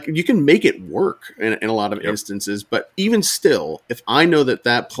thing. So like you can make it work in a lot of instances, but even still, if I know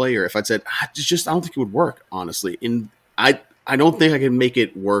that player, if I'd said, I don't think it would work, honestly. I don't think I can make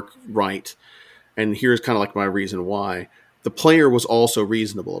it work right. And here's kind of like my reason why. The player was also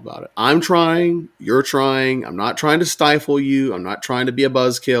reasonable about it. I'm trying, you're trying. I'm not trying to stifle you. I'm not trying to be a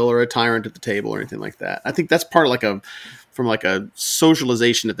buzzkill or a tyrant at the table or anything like that. I think that's part of from a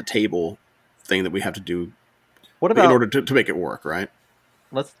socialization at the table thing that we have to do. What about in order to make it work, right?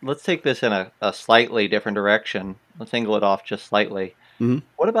 Let's take this in a slightly different direction. Let's angle it off just slightly. Mm-hmm.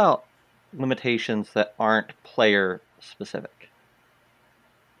 What about limitations that aren't player specific?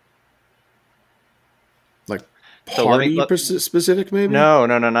 Like party specific, maybe? No,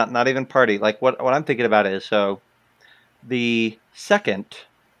 not even party. Like what I'm thinking about is, so the second,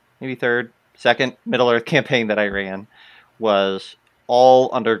 maybe third, second Middle Earth campaign that I ran was all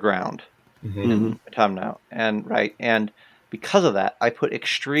underground in time now, and because of that, I put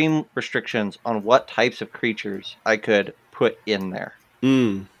extreme restrictions on what types of creatures I could put in there.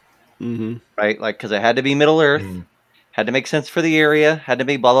 Right, like because it had to be Middle Earth, had to make sense for the area, had to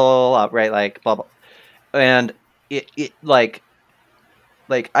be blah blah blah, blah, right, like blah blah, and it like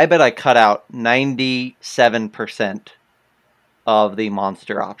I bet I cut out 97% of the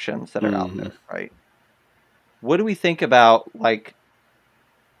monster options that are out there, right? What do we think about like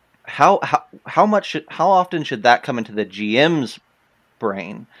how often should that come into the GM's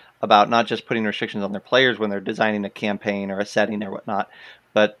brain about not just putting restrictions on their players when they're designing a campaign or a setting or whatnot,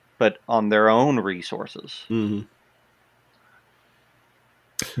 but on their own resources?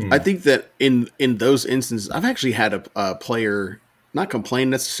 I think that in those instances, I've actually had a player not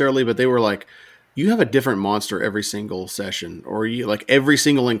complain necessarily, but they were like, you have a different monster every single session, or you like every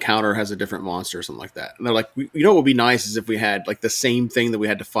single encounter has a different monster or something like that. And they're like, you know, what would be nice is if we had like the same thing that we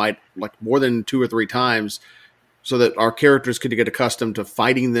had to fight like more than 2 or 3 times, so that our characters could get accustomed to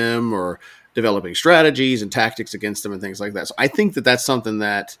fighting them or developing strategies and tactics against them and things like that. So I think that that's something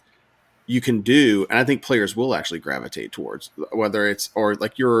that you can do, and I think players will actually gravitate towards, whether it's or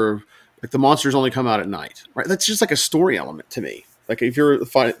like you're like the monsters only come out at night, right? That's just like a story element to me. Like if you're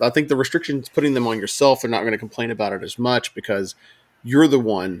fighting, I think the restrictions putting them on yourself, they're not going to complain about it as much because you're the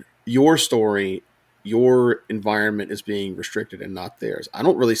one, your story, your environment is being restricted and not theirs. I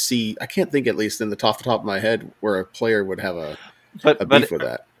don't really see, I can't think at least in the top of my head where a player would have a beef with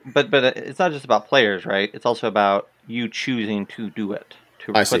that. But it's not just about players, right? It's also about you choosing to do it,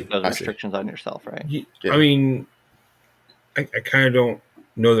 to put those restrictions on yourself, right? Yeah. I mean, I kind of don't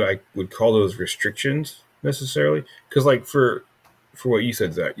know that I would call those restrictions necessarily, because like for what you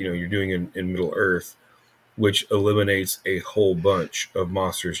said, Zach, you know, you're doing in Middle Earth, which eliminates a whole bunch of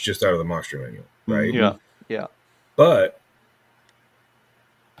monsters just out of the monster manual, right? Yeah. But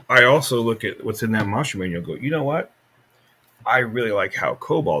I also look at what's in that monster manual and go, you know what? I really like how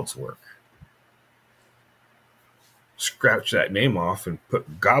kobolds work. Scratch that name off and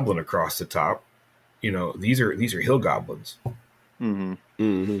put goblin across the top. You know, these are hill goblins. You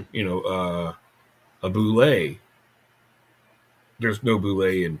know, a boule. There's no boule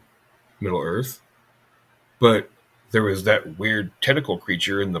in Middle Earth, but there was that weird tentacle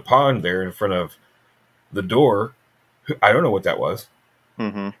creature in the pond there in front of the door. I don't know what that was.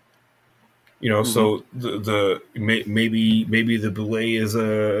 You know, so the maybe the boule is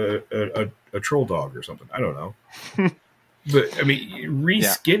a troll dog or something. I don't know. But I mean,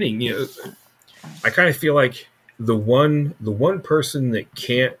 reskinning. You know, I kind of feel like the one person that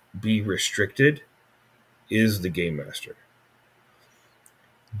can't be restricted is the game master.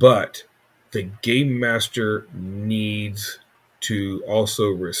 But the game master needs to also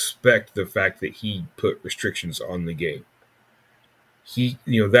respect the fact that he put restrictions on the game. He,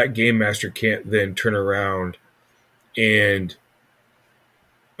 you know, that game master can't then turn around and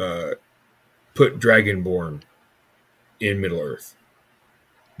put Dragonborn in Middle Earth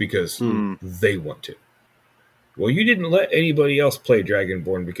because they want to. Well, you didn't let anybody else play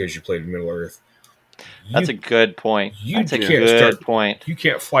Dragonborn because you played Middle Earth. That's a good point. That's a good point. You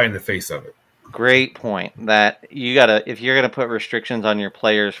can't fly in the face of it. Great point. That you gotta, if you're gonna put restrictions on your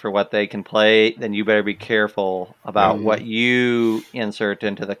players for what they can play, then you better be careful about what you insert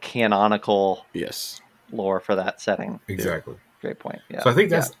into the canonical lore for that setting. Exactly. Great point. Yeah. So I think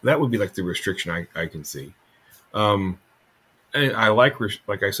that would be like the restriction I can see. And I like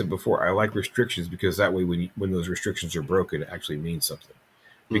I said before, I like restrictions because that way when those restrictions are broken, it actually means something.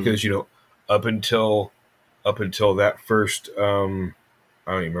 Because you know, up until that first, I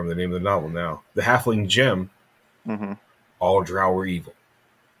don't even remember the name of the novel now. The Halfling Gem, all drow were evil.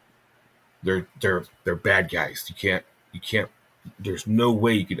 They're bad guys. You can't. There's no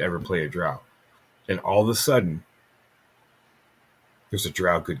way you could ever play a drow, and all of a sudden, there's a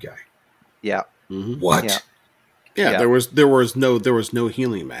drow good guy. Yeah. What? Yeah. Yeah, there was no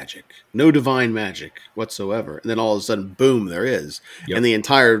healing magic, no divine magic whatsoever, and then all of a sudden, boom, there is, and the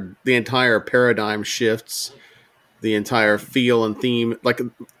entire paradigm shifts, the entire feel and theme,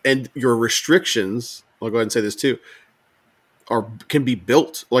 and your restrictions. I'll go ahead and say this too, can be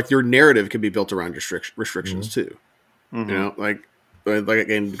built, like your narrative can be built around restrictions too. You know, like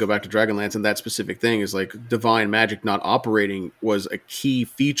again, go back to Dragonlance, and that specific thing is like divine magic not operating was a key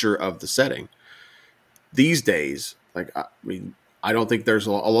feature of the setting. These days, like, I mean, I don't think there's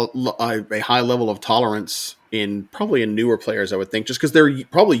a high level of tolerance in newer players, I would think, just because they're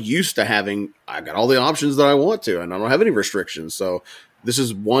probably used to having, I've got all the options that I want to, and I don't have any restrictions. So this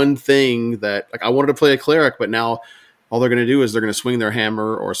is one thing that, like, I wanted to play a cleric, but now all they're going to do is they're going to swing their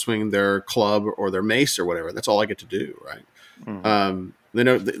hammer or swing their club or their mace or whatever. That's all I get to do, right?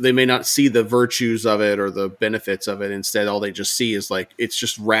 Mm-hmm. They may not see the virtues of it or the benefits of it. Instead, all they just see is like it's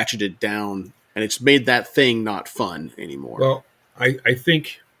just ratcheted down, and it's made that thing not fun anymore. Well, I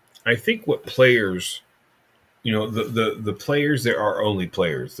think what players, the players that are only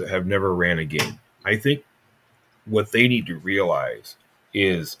players that have never ran a game, I think what they need to realize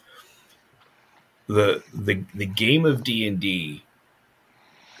is the game of D&D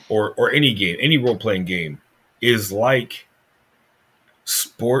or any game, any role playing game, is like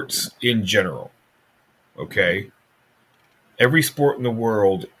sports in general. Okay, every sport in the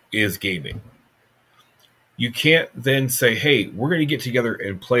world is gaming. You can't then say, "Hey, we're going to get together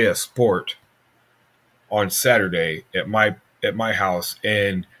and play a sport on Saturday at my house,"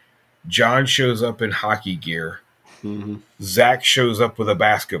 and John shows up in hockey gear. Mm-hmm. Zach shows up with a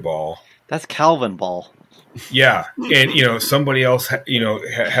basketball. That's Calvin ball. Yeah, and somebody else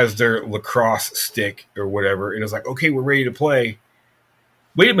has their lacrosse stick or whatever, and it's like, okay, we're ready to play.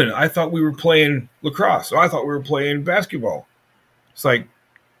 Wait a minute, I thought we were playing lacrosse. Oh, I thought we were playing basketball. It's like,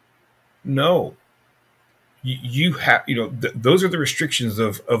 no, you have those are the restrictions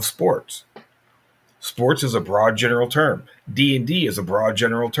of sports. Sports is a broad general term. D&D is a broad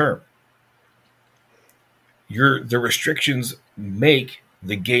general term. The restrictions make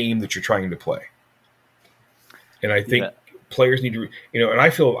the game that you're trying to play. And I think players need to, and I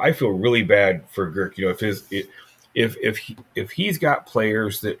feel really bad for Girk. If he's got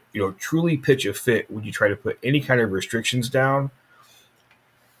players that truly pitch a fit when you try to put any kind of restrictions down,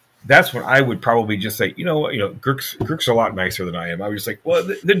 that's when I would probably just say, Girk's a lot nicer than I am. I was just like, well,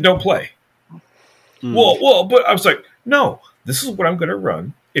 then don't play. Mm. Well, but I was like, no, this is what I'm going to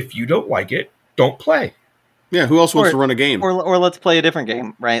run. If you don't like it, don't play. Yeah, who else wants to run a game? Or let's play a different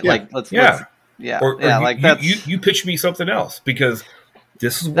game, right? Yeah. Like let's you pitch me something else because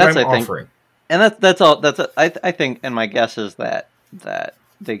this is what I'm offering. And that's all. I think, and my guess is that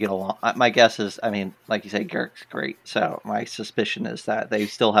they get along. My guess is, I mean, like you say, Girk's great. So my suspicion is that they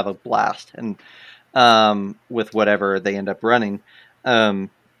still have a blast, and with whatever they end up running,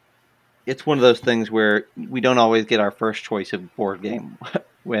 it's one of those things where we don't always get our first choice of board game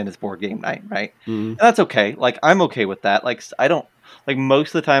when it's board game night, right? Mm-hmm. And that's okay. Like I'm okay with that. Like I don't like most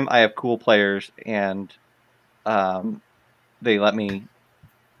of the time I have cool players and they let me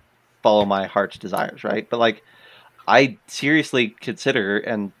follow my heart's desires, right? But like I seriously consider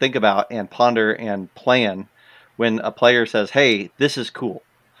and think about and ponder and plan when a player says, "Hey, this is cool."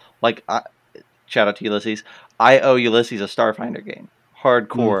 Like shout out to Ulysses. I owe Ulysses a Starfinder game.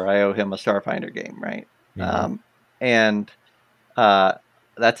 Hardcore, I owe him a Starfinder game, right? Mm-hmm. And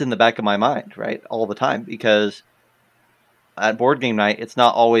that's in the back of my mind, right, all the time, because at board game night, it's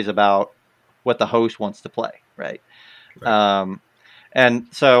not always about what the host wants to play, right? And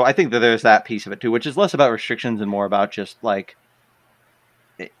so I think that there's that piece of it too, which is less about restrictions and more about just like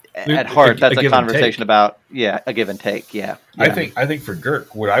at heart, that's a conversation about a give and take. Yeah. I think for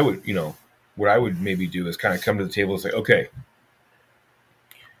Girk, what I would maybe do is kind of come to the table and say, okay,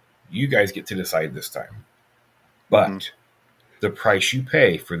 you guys get to decide this time, but the price you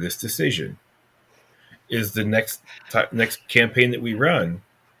pay for this decision is the next campaign that we run.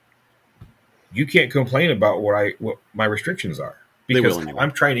 You can't complain about what my restrictions are because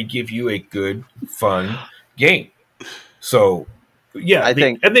I'm trying to give you a good, fun game. So, yeah, I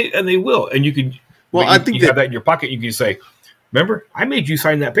think they will, and you can. Well, I think you have that in your pocket. You can say, "Remember, I made you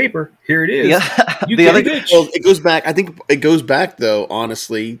sign that paper. Here it is." Yeah. Well, it goes back. I think it goes back though,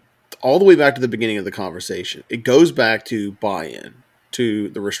 honestly, all the way back to the beginning of the conversation. It goes back to buy-in, to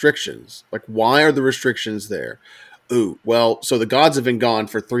the restrictions. Like, why are the restrictions there? Ooh, well, so the gods have been gone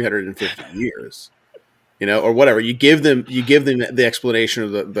for 350 years, or whatever. You give them the explanation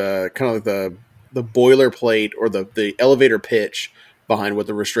of the kind of like the boilerplate or the elevator pitch behind what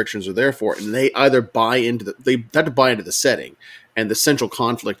the restrictions are there for, and they either buy into they have to buy into the setting and the central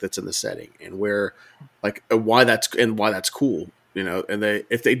conflict that's in the setting, and where why that's cool. And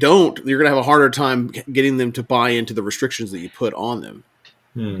if they don't, you're going to have a harder time getting them to buy into the restrictions that you put on them.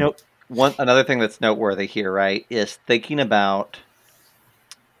 Another thing that's noteworthy here, right, is thinking about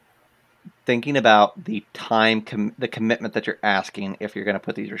the time, the commitment that you're asking if you're going to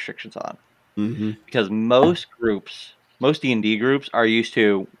put these restrictions on. Mm-hmm. Because most D&D groups are used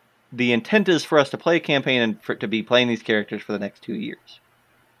to, the intent is for us to play a campaign and to be playing these characters for the next 2 years.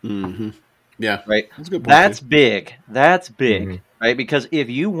 Mm-hmm. Yeah. Right? That's a good point. That's big. Mm-hmm. Right? Because if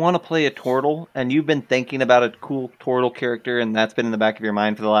you want to play a turtle and you've been thinking about a cool turtle character and that's been in the back of your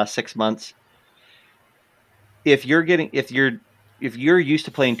mind for the last 6 months, if you're if you're used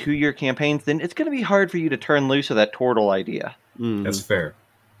to playing 2-year campaigns, then it's going to be hard for you to turn loose of that turtle idea. That's fair.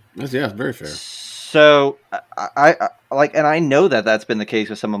 That's very fair. So I like, and I know that that's been the case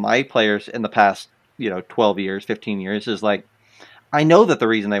with some of my players in the past, 12 years, 15 years. Is like, I know that the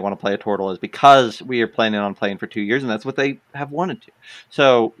reason they want to play a turtle is because we are planning on playing for 2 years, and that's what they have wanted to.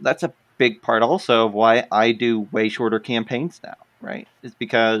 So that's a big part also of why I do way shorter campaigns now, right? Is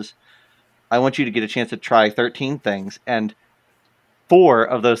because I want you to get a chance to try 13 things, and 4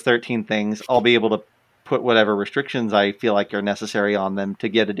 of those 13 things, I'll be able to put whatever restrictions I feel like are necessary on them to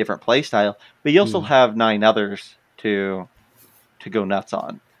get a different play style. But you'll still have 9 others to go nuts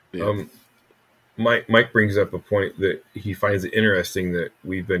on. Yeah. Mike brings up a point that he finds it interesting that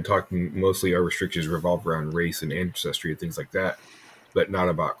we've been talking mostly our restrictions revolve around race and ancestry and things like that, but not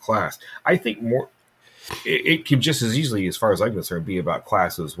about class. I think more it can just as easily, as far as I'm concerned, be about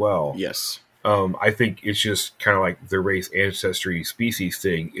class as well. Yes. I think it's just kind of like the race, ancestry, species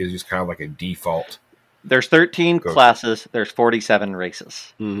thing is just kind of like a default. There's 13 classes. There's 47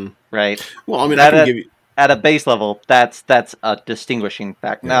 races. Right. Well, I mean, I can give you at a base level. That's a distinguishing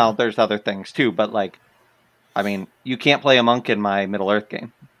fact. Yeah. Now, there's other things too, but like, I mean, you can't play a monk in my Middle Earth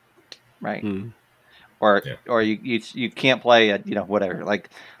game, right? Or you can't play a whatever like.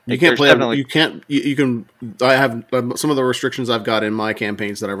 You can't play. You can't. You can. I have some of the restrictions I've got in my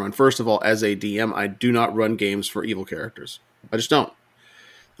campaigns that I run. First of all, as a DM, I do not run games for evil characters. I just don't.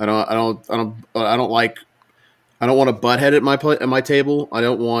 I don't like. I don't want a butthead at my table. I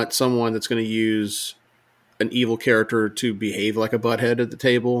don't want someone that's going to use an evil character to behave like a butthead at the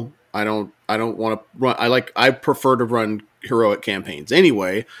table. I don't want to run. I prefer to run heroic campaigns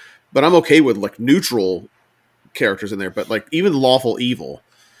anyway, but I'm okay with like neutral characters in there. But like even lawful evil.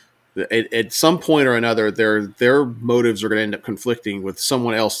 At some point or another, their motives are going to end up conflicting with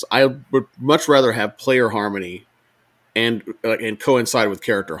someone else. I would much rather have player harmony and coincide with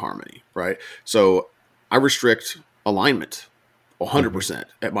character harmony, right? So I restrict alignment 100%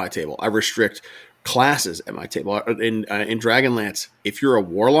 at my table. I restrict classes at my table. In Dragonlance, if you're a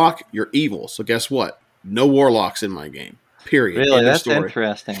warlock, you're evil. So guess what? No warlocks in my game. Period. Really, that's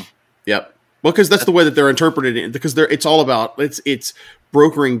interesting. Yep. Well, because that's the way that they're interpreted. Because it's all about it's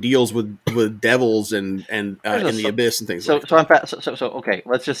brokering deals with devils and in the abyss and things. So like that. So okay,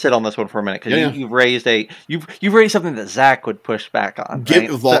 let's just sit on this one for a minute because you've raised you've raised something that Zach would push back on. Right?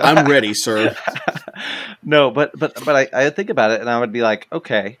 I'm ready, sir. No, but I think about it and I would be like,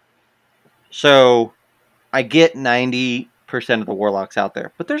 okay, so I get 90% of the warlocks out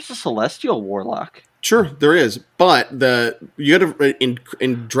there, but there's a celestial warlock. Sure, there is, but you got to in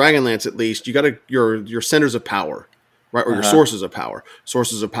Dragonlance at least you got to your centers of power, right, or your sources of power.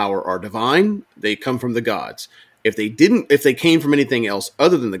 Sources of power are divine; they come from the gods. If they came from anything else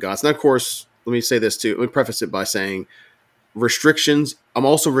other than the gods, now of course, let me say this too. Let me preface it by saying restrictions. I'm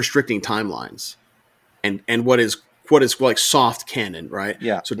also restricting timelines, and what is like soft canon, right?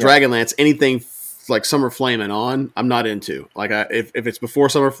 Yeah. So Dragonlance, anything like Summer Flame and on, I'm not into. Like if it's before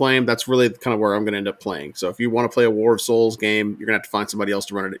Summer Flame, that's really kind of where I'm going to end up playing. So if you want to play a War of Souls game, you're going to have to find somebody else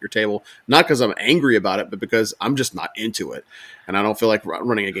to run it at your table. Not because I'm angry about it, but because I'm just not into it. And I don't feel like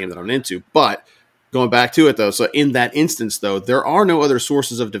running a game that I'm into. But going back to it though, so in that instance though, there are no other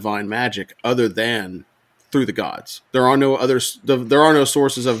sources of divine magic other than through the gods. There are no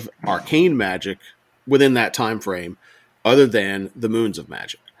sources of arcane magic within that time frame other than the moons of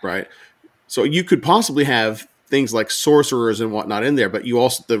magic, right? So you could possibly have things like sorcerers and whatnot in there, but you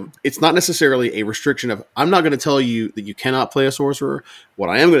also it's not necessarily a restriction of I'm not going to tell you that you cannot play a sorcerer. What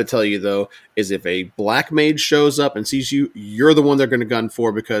I am going to tell you though is if a black mage shows up and sees you, you're the one they're going to gun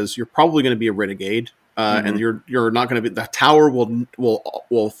for because you're probably going to be a renegade, and you're not going to be. The tower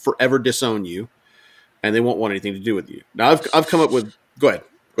will forever disown you, and they won't want anything to do with you. Now I've come up with. Go ahead.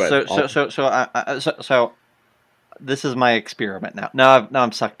 So this is my experiment now. Now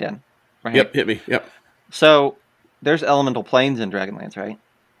I'm sucked in. Right? Yep, hit me. Yep. So there's elemental planes in Dragonlance, right?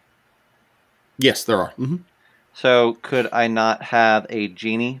 Yes, there are. Mm-hmm. So could I not have a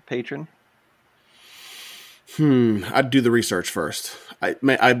genie patron? I'd do the research first.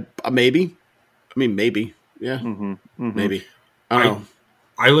 Maybe. I mean, maybe. Yeah. Maybe. I don't know.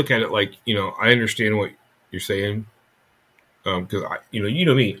 I look at it like, I understand what you're saying. Because you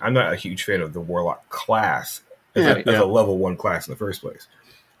know me, I'm not a huge fan of the warlock class as a level 1 class in the first place.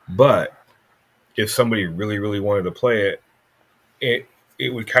 But if somebody really, really wanted to play it,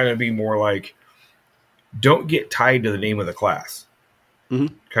 it would kind of be more like, don't get tied to the name of the class,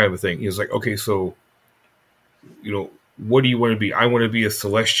 kind of a thing. It's like, okay, so, what do you want to be? I want to be a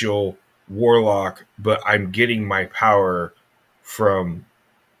celestial warlock, but I'm getting my power from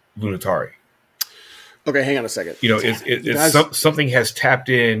Lunatari. Okay, hang on a second. You know, something has tapped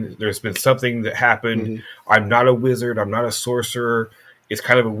in. There's been something that happened. Mm-hmm. I'm not a wizard. I'm not a sorcerer. It's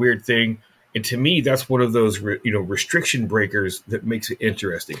kind of a weird thing. And to me, that's one of those, restriction breakers that makes it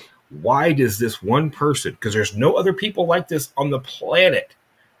interesting. Why does this one person, because there's no other people like this on the planet,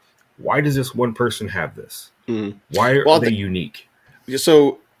 why does this one person have this? Mm-hmm. Why are they unique?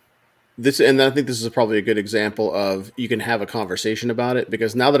 So and I think this is probably a good example of you can have a conversation about it,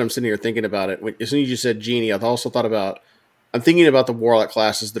 because now that I'm sitting here thinking about it, as soon as you said genie, I've also thought about, I'm thinking about the warlock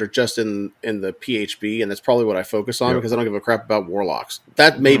classes that are just in the PHB, and that's probably what I focus on because I don't give a crap about warlocks.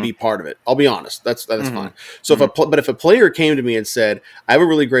 That may be part of it. I'll be honest. That's fine. So if a player came to me and said, I have a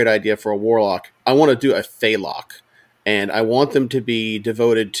really great idea for a warlock, I want to do a Phalock, and I want them to be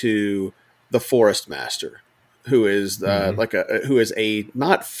devoted to the Forest Master, who is who is a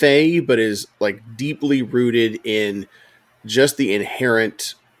not Fey, but is like deeply rooted in just the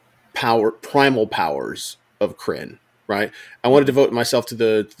inherent primal powers of Kryn. Right, I want to devote myself to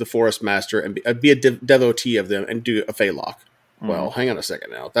the Forest Master and be a devotee of them and do a Phalock. Well, hang on a second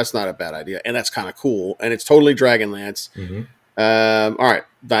now. That's not a bad idea, and that's kind of cool, and it's totally Dragonlance. All right,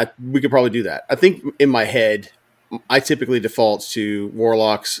 that we could probably do that. I think in my head, I typically default to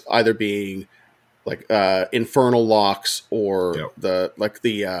warlocks either being like infernal locks or the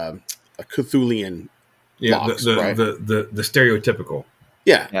Cthulian locks, right? the stereotypical.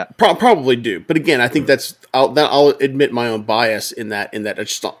 Yeah. Probably do. But again, I think I'll admit my own bias in that I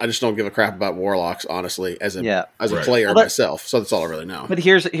just don't give a crap about warlocks, honestly, as a player myself. So that's all I really know. But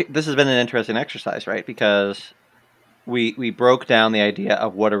this has been an interesting exercise, right? Because we broke down the idea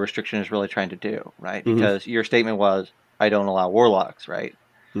of what a restriction is really trying to do, right? Because your statement was, I don't allow warlocks, right?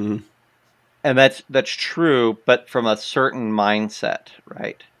 Mm-hmm. And that's true, but from a certain mindset,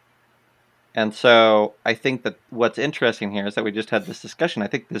 right? And so I think that what's interesting here is that we just had this discussion. I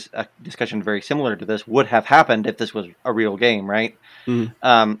think this discussion very similar to this would have happened if this was a real game, right?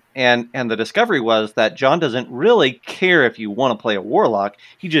 Mm-hmm. And the discovery was that John doesn't really care if you want to play a warlock.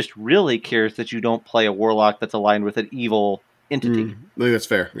 He just really cares that you don't play a warlock that's aligned with an evil entity. I think that's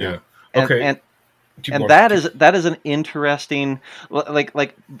fair. Yeah. Okay. And that is an interesting,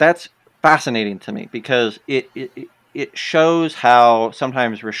 like that's fascinating to me because it shows how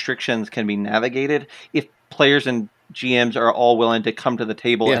sometimes restrictions can be navigated if players and GMs are all willing to come to the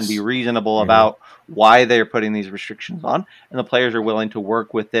table and be reasonable about why they're putting these restrictions on, and the players are willing to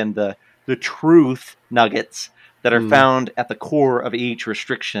work within the truth nuggets that are found at the core of each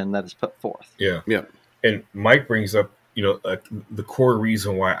restriction that is put forth. Yeah. And Mike brings up, the core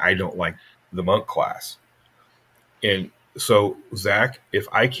reason why I don't like the monk class. And so, Zach, if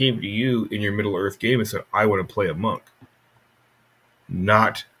I came to you in your Middle Earth game and said, I want to play a monk,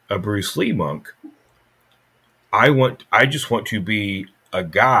 not a Bruce Lee monk, I just want to be a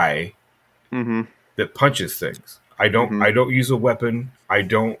guy that punches things. I don't use a weapon. I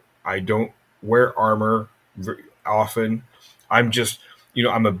don't wear armor very often. I'm just,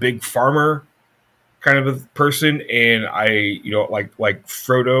 I'm a big farmer kind of a person, and I, like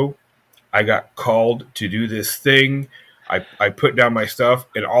Frodo, I got called to do this thing. I put down my stuff,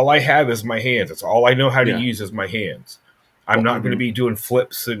 and all I have is my hands. That's all I know how to use is my hands. I'm not going to be doing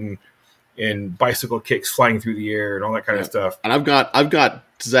flips and bicycle kicks flying through the air and all that kind of stuff. And I've got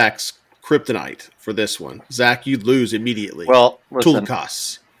Zach's kryptonite for this one. Zach, you'd lose immediately. Well, listen.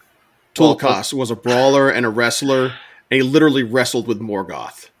 Tulkas was a brawler and a wrestler, and he literally wrestled with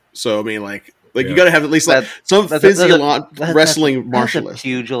Morgoth. So I mean, you got to have at least some wrestling martial artist.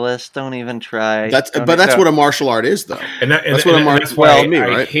 Pugilist, don't even try. That's what a martial art is, though. That's why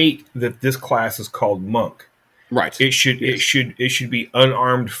I hate that this class is called monk. Right. It should be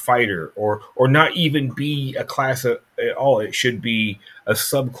unarmed fighter, or not even be a class at all. It should be a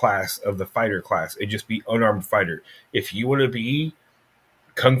subclass of the fighter class. It just be unarmed fighter. If you want to be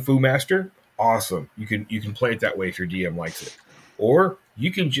Kung Fu master, awesome. You can play it that way if your DM likes it, or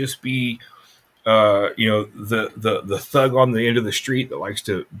you can just be the thug on the end of the street that likes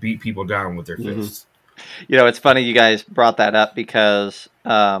to beat people down with their fists. It's funny you guys brought that up because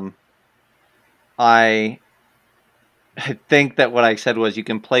I think that what I said was you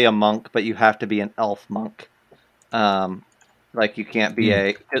can play a monk, but you have to be an elf monk. Like you can't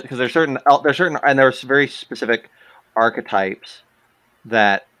be because there's certain and there's very specific archetypes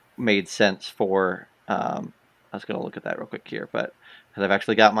that made sense for. I was going to look at that real quick here, but because I've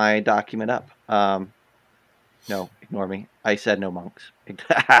actually got my document up. No, ignore me. I said no monks.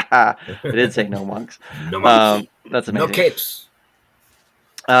 I did say no monks. No monks. That's amazing. No capes.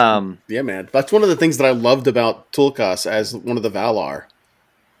 Yeah, man. That's one of the things that I loved about Tulkas as one of the Valar.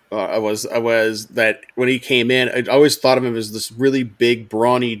 I was that when he came in, I always thought of him as this really big,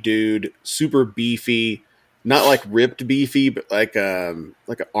 brawny dude, super beefy, not like ripped beefy, but like an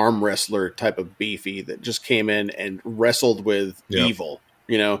arm wrestler type of beefy that just came in and wrestled with evil.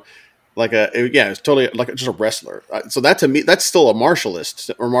 You know, it's totally like just a wrestler. So that to me, that's still a martial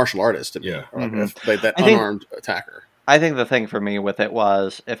artist to me. Yeah. Like that unarmed attacker. I think the thing for me with it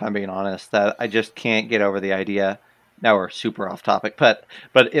was, if I'm being honest, that I just can't get over the idea. Now we're super off topic, but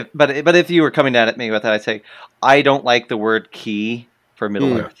if you were coming down at me with it, I'd say I don't like the word key for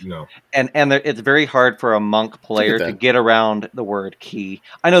Middle Earth. No. And it's very hard for a monk player to get around the word key.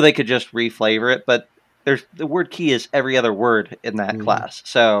 I know they could just reflavor it, but the word key is every other word in that class.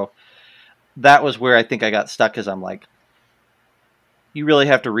 So that was where I think I got stuck, because I'm like, you really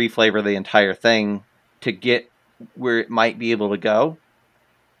have to reflavor the entire thing to get where it might be able to go.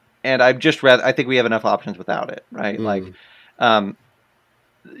 And I think we have enough options without it, right? Like,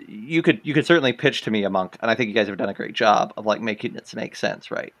 you could certainly pitch to me a monk, and I think you guys have done a great job of like making it make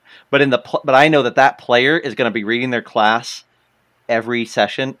sense, right? But but I know that player is going to be reading their class every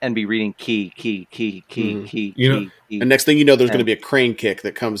session and be reading key. And next thing you know, there's going to be a crane kick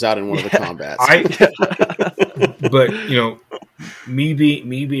that comes out in one of the combats. But me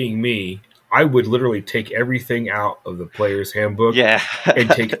being me, I would literally take everything out of the player's handbook and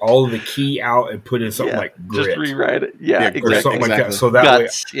take all of the key out and put in something like grit. Just rewrite it. Or something like that. So that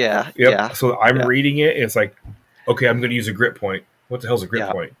Guts. way, So I'm reading it and it's like, okay, I'm going to use a grit point. What the hell's a grit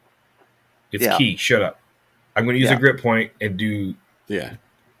point? It's key. Shut up. I'm going to use a grit point and do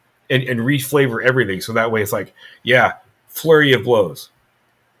and reflavor everything. So that way it's like, flurry of blows.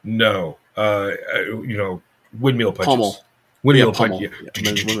 No. Windmill punches. Pummel. Windmill punch,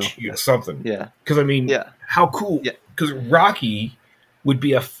 something. Yeah. Because I mean, how cool? Because Rocky would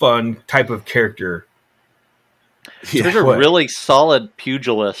be a fun type of character. There's a really solid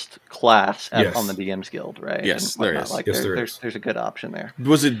pugilist class on the DM's Guild, right? Yes, there is. Like, there's a good option there.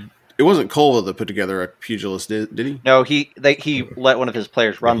 It wasn't Cole that put together a pugilist, did he? No, he let one of his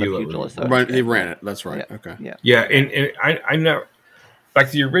players run the pugilist. He ran it. That's right. Okay. Yeah, and I know, like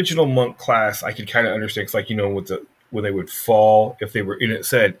the original monk class, I could kind of understand. It's like, when they would fall, if they were in it,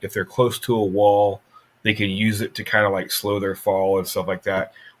 said if they're close to a wall, they could use it to kind of like slow their fall and stuff like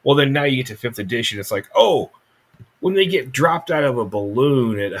that. Well, then now you get to 5th edition, it's like, when they get dropped out of a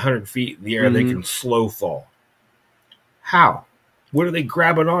balloon at 100 feet in the air, they can slow fall. How? What are they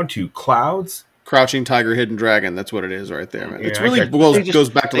grabbing onto? Clouds? Crouching Tiger, Hidden Dragon. That's what it is right there, man. It's really goes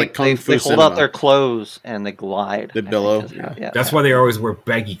back to like Kung Fu They hold out their clothes and they glide. They billow. That's why they always wear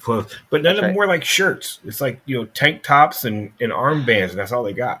baggy clothes. But none of them wear like shirts. It's like, tank tops and armbands, and that's all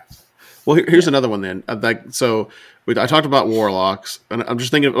they got. Well, here's another one then. I talked about warlocks, and I'm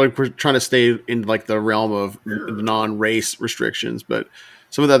just thinking like we're trying to stay in like the realm of non-race restrictions, but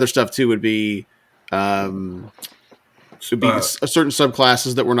some of the other stuff too would be certain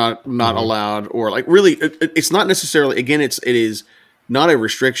subclasses that were not allowed, or like really it's not necessarily, again, it is not a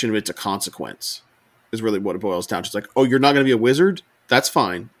restriction, but it's a consequence is really what it boils down to. It's like, you're not going to be a wizard? That's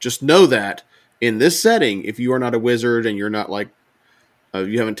fine. Just know that in this setting, if you are not a wizard and you're not like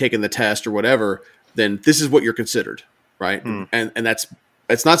you haven't taken the test or whatever, then this is what you're considered, right? And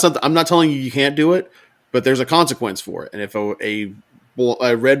it's not something, I'm not telling you can't do it, but there's a consequence for it. And if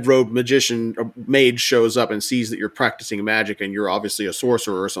a red robe magician or mage shows up and sees that you're practicing magic and you're obviously a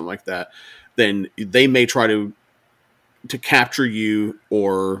sorcerer or something like that, then they may try to capture you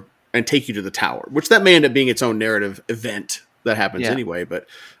and take you to the tower, which that may end up being its own narrative event that happens anyway. But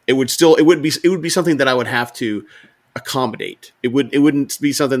it would be something that I would have to accommodate. It wouldn't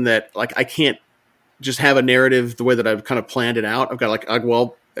be something that like I can't just have a narrative the way that I've kind of planned it out. I've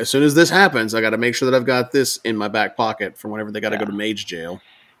got as soon as this happens, I got to make sure that I've got this in my back pocket for whenever they got to go to mage jail.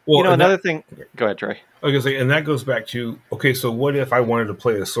 Well, another thing. Go ahead, Trey. I was gonna say, and that goes back to, okay, so what if I wanted to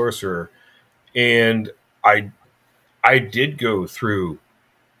play a sorcerer, and I did go through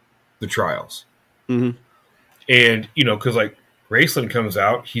the trials, and because like Raceland comes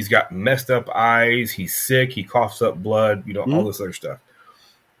out, he's got messed up eyes, he's sick, he coughs up blood, all this other stuff.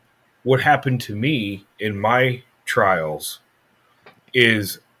 What happened to me in my trials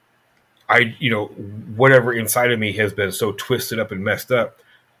is whatever inside of me has been so twisted up and messed up,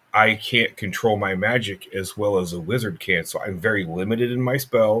 I can't control my magic as well as a wizard can. So I'm very limited in my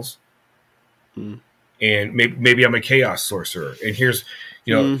spells. And maybe I'm a chaos sorcerer. And here's,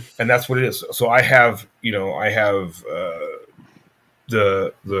 and that's what it is. So I have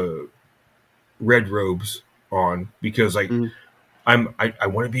the red robes on because I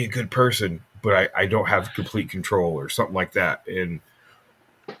want to be a good person, but I don't have complete control or something like that. And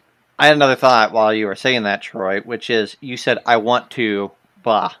I had another thought while you were saying that, Troy, which is you said, I want to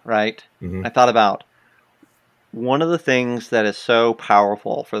blah, right? Mhm. I thought about one of the things that is so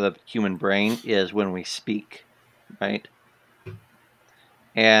powerful for the human brain is when we speak, right?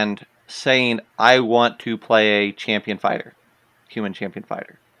 And saying, I want to play a champion fighter, human champion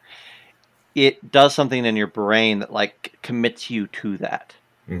fighter. It does something in your brain that like commits you to that.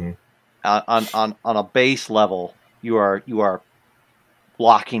 Mhm. On a base level, you are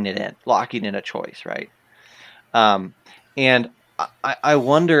locking in a choice, right? And I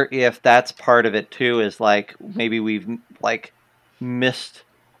wonder if that's part of it too. Is like maybe we've like missed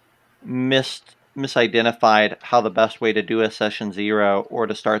misidentified how the best way to do a session 0 or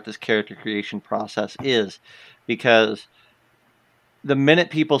to start this character creation process is, because the minute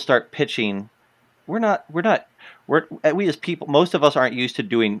people start pitching, we as people, most of us aren't used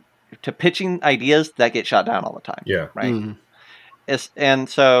to pitching ideas that get shot down all the time, Yeah. right? Mhm. And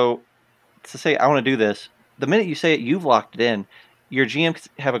so to say I want to do this, the minute you say it, you've locked it in. Your GM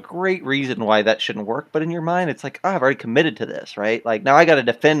have a great reason why that shouldn't work, but in your mind, it's like, oh, I've already committed to this, right? Like now I got to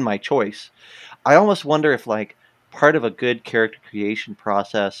defend my choice. I almost wonder if like part of a good character creation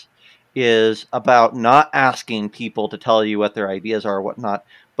process is about not asking people to tell you what their ideas are or whatnot,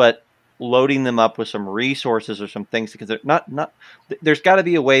 but loading them up with some resources or some things, because they're not there's got to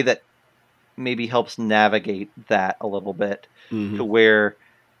be a way that maybe helps navigate that a little bit to Mhm. where,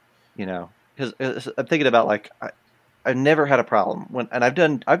 because I'm thinking about like I've never had a problem and I've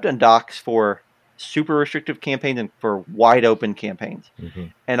done docs for super restrictive campaigns and for wide open campaigns,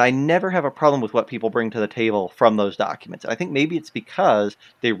 Mhm. and I never have a problem with what people bring to the table from those documents. I think maybe it's because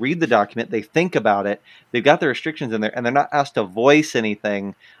they read the document, they think about it, they've got the restrictions in there, and they're not asked to voice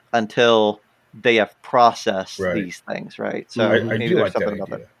anything until they have processed Right. these things, right? Mhm. So I maybe do there's like that something about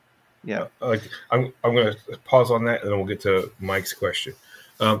that. idea. Yeah. I'm going to pause on that, and then we'll get to Mike's question.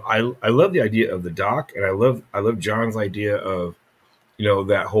 I love the idea of the doc, and I love John's idea of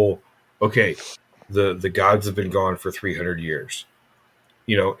that whole the gods have been gone for 300 years,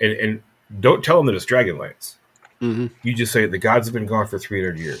 and don't tell them that it's Dragonlance. Mhm. You just say the gods have been gone for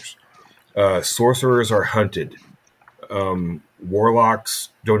 300 years. Sorcerers are hunted. Warlocks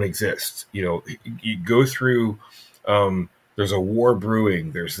don't exist. You go through. There's a war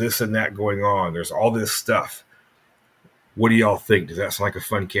brewing. There's this and that going on. There's all this stuff. What do y'all think? Does that sound like a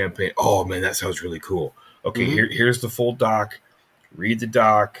fun campaign? Oh man, that sounds really cool. Okay, Mhm. here's the full doc. Read the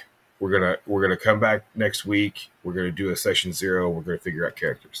doc. We're gonna come back next week. We're gonna do a session 0. We're gonna figure out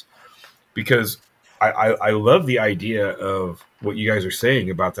characters, because I love the idea of what you guys are saying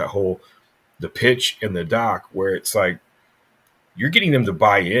about that whole the pitch and the doc, where it's like you're getting them to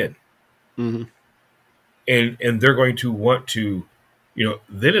buy in, Mhm. and they're going to want to,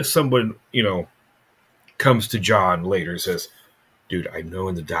 then if someone comes to John later and says, dude, I know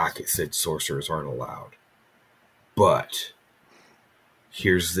in the doc it said sorcerers aren't allowed, but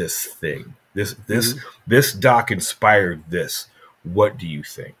here's this thing, this doc inspired this, what do you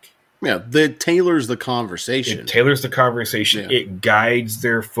think? Yeah, that tailors the It conversation. tailors the conversation. Yeah. It guides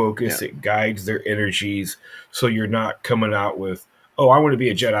their focus. Yeah. It guides their energies. So you're not coming out with, oh, I want to be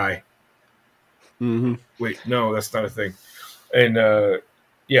a Jedi. Mhm. Wait, no, that's not a thing. And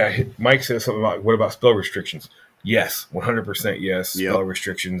yeah, Mike says something about, what about spell restrictions? Yes, 100% yes. Yep. Spell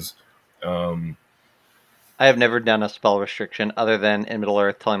restrictions. I have never done a spell restriction other than in Middle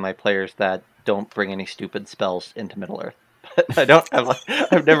Earth telling my players that don't bring any stupid spells into Middle Earth. But I don't have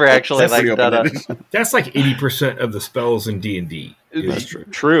I've never actually That's pretty done a open-ended. That's like 80% of the spells in D&D. That's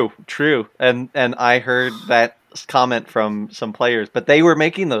true. True. And I heard that comment from some players, but they were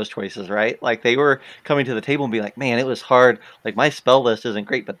making those choices, right? Like they were coming to the table and be like, "Man, it was hard. Like my spell list isn't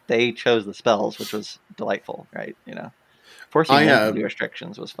great, but they chose the spells, which was delightful, right? Forcing I them to do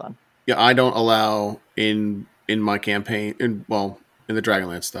restrictions was fun." Yeah, I don't allow in my campaign in the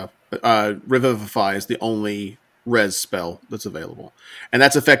Dragonlance stuff. Revivify is the only res spell that's available, and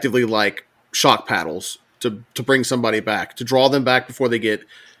that's effectively like shock paddles to bring somebody back, to draw them back before they get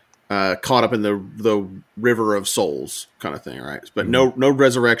caught up in the river of souls kind of thing, right? But no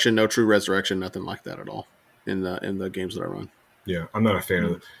resurrection, no true resurrection, nothing like that at all in the games that I run. Yeah, I'm not a fan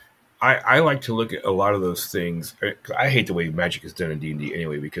of it. I like to look at a lot of those things. I hate the way magic is done in D&D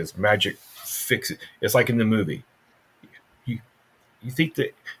anyway, because magic fixes. It's like in the movie. You think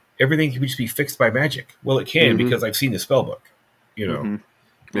that everything can just be fixed by magic. Well, it can, because I've seen the spell book, Mm-hmm.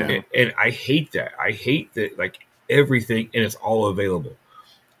 Yeah. And I hate that. I hate that, like, everything, and it's all available.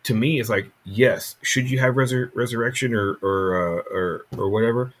 To me, it's like, yes, should you have resurrection or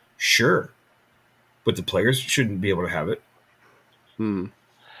whatever? Sure. But the players shouldn't be able to have it.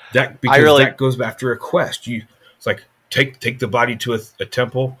 That goes after a quest. It's like, take the body to a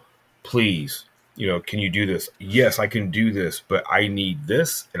temple, please. can you do this? Yes, I can do this, but I need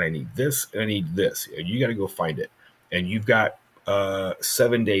this, and I need this, and I need this. And you got to go find it. And you've got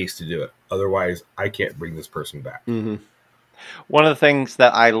 7 days to do it. Otherwise, I can't bring this person back. Mm-hmm. One of the things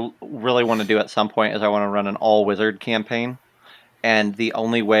that I really want to do at some point is I want to run an all wizard campaign. And the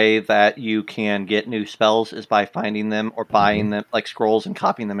only way that you can get new spells is by finding them or buying them, like scrolls, and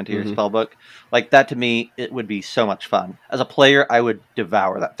copying them into your spell book. Like that, to me, it would be so much fun. As a player, I would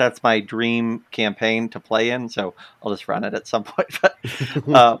devour that. That's my dream campaign to play in, so I'll just run it at some point.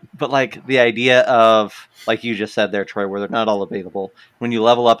 But like the idea of, like you just said there, Troy, where they're not all available. When you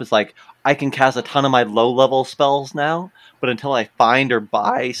level up, it's like, I can cast a ton of my low-level spells now, but until I find or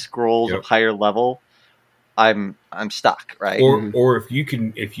buy scrolls of higher level, I'm stuck, right? Or if you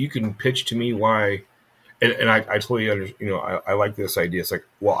can pitch to me why, and I totally understand. I like this idea. It's like,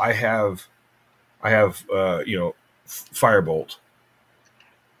 well, I have Firebolt,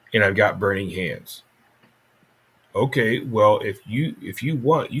 and I've got Burning Hands. Okay, well, if you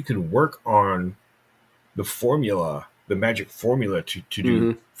want, you can work on the formula, the magic formula to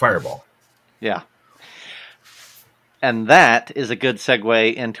do Fireball. Yeah. And that is a good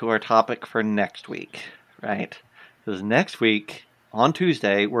segue into our topic for next week. Right, because next week, on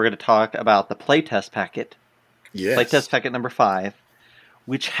Tuesday, we're going to talk about the playtest packet. Yes. Playtest packet number 5,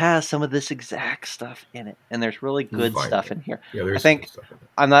 which has some of this exact stuff in it. And there's really good stuff in here. Yeah, there's I think stuff in it.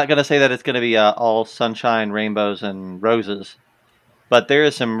 I'm not going to say that it's going to be all sunshine, rainbows, and roses. But there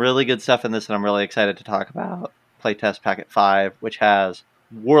is some really good stuff in this that I'm really excited to talk about. Playtest packet 5, which has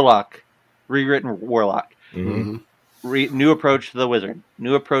Warlock, rewritten Warlock. Mm-hmm. New approach to the wizard,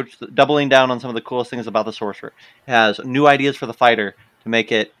 new approach, doubling down on some of the coolest things about the sorcerer. It has new ideas for the fighter to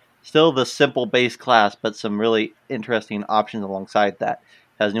make it still the simple base class, but some really interesting options alongside that.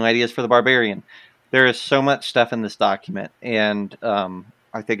 It has new ideas for the barbarian. There is so much stuff in this document, and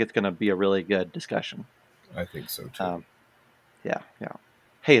I think it's going to be a really good discussion. I think so too. Yeah.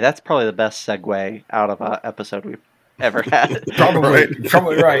 Hey, that's probably the best segue out of an episode we've ever had.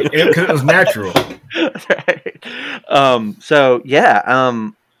 Probably right, because it was natural. Right. So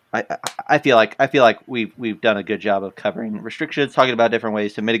yeah, I feel like we've done a good job of covering restrictions, talking about different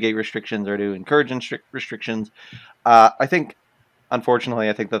ways to mitigate restrictions or to encourage restrictions. I think,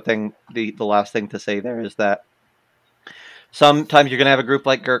 unfortunately, the last thing to say there is that sometimes you're going to have a group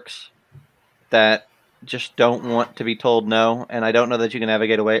like Gurks that just don't want to be told no, and I don't know that you can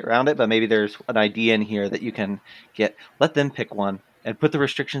navigate a way around it, but maybe there's an idea in here that you can let them pick one and put the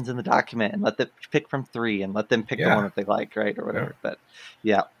restrictions in the document and let them pick from 3 and let them pick the one that they like, right, or whatever. But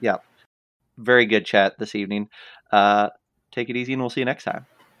yeah. Very good chat this evening. Take it easy, and we'll see you next time.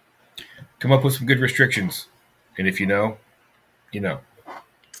 Come up with some good restrictions, and if you know, you know.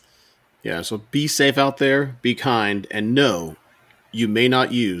 Yeah, so be safe out there, be kind, and know you may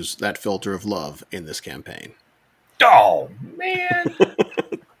not use that filter of love in this campaign. Oh, man.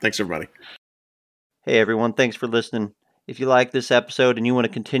 Thanks, everybody. Hey, everyone. Thanks for listening. If you like this episode and you want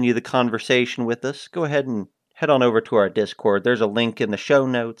to continue the conversation with us, go ahead and head on over to our Discord. There's a link in the show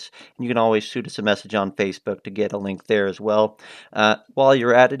notes, and you can always shoot us a message on Facebook to get a link there as well. While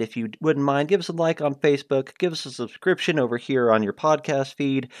you're at it, if you wouldn't mind, give us a like on Facebook, give us a subscription over here on your podcast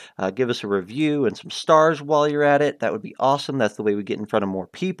feed, give us a review and some stars while you're at it. That would be awesome. That's the way we get in front of more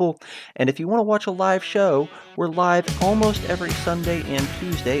people. And if you want to watch a live show, we're live almost every Sunday and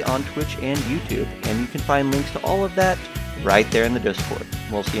Tuesday on Twitch and YouTube, and you can find links to all of that right there in the Discord.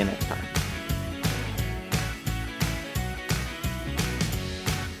 We'll see you next time.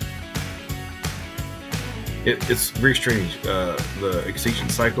 It's very strange. The Extinction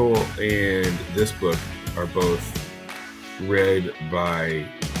Cycle and this book are both read by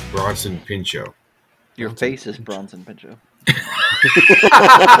Bronson Pinchot. Your face is Bronson Pinchot.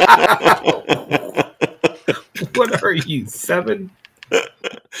 What are you, 7?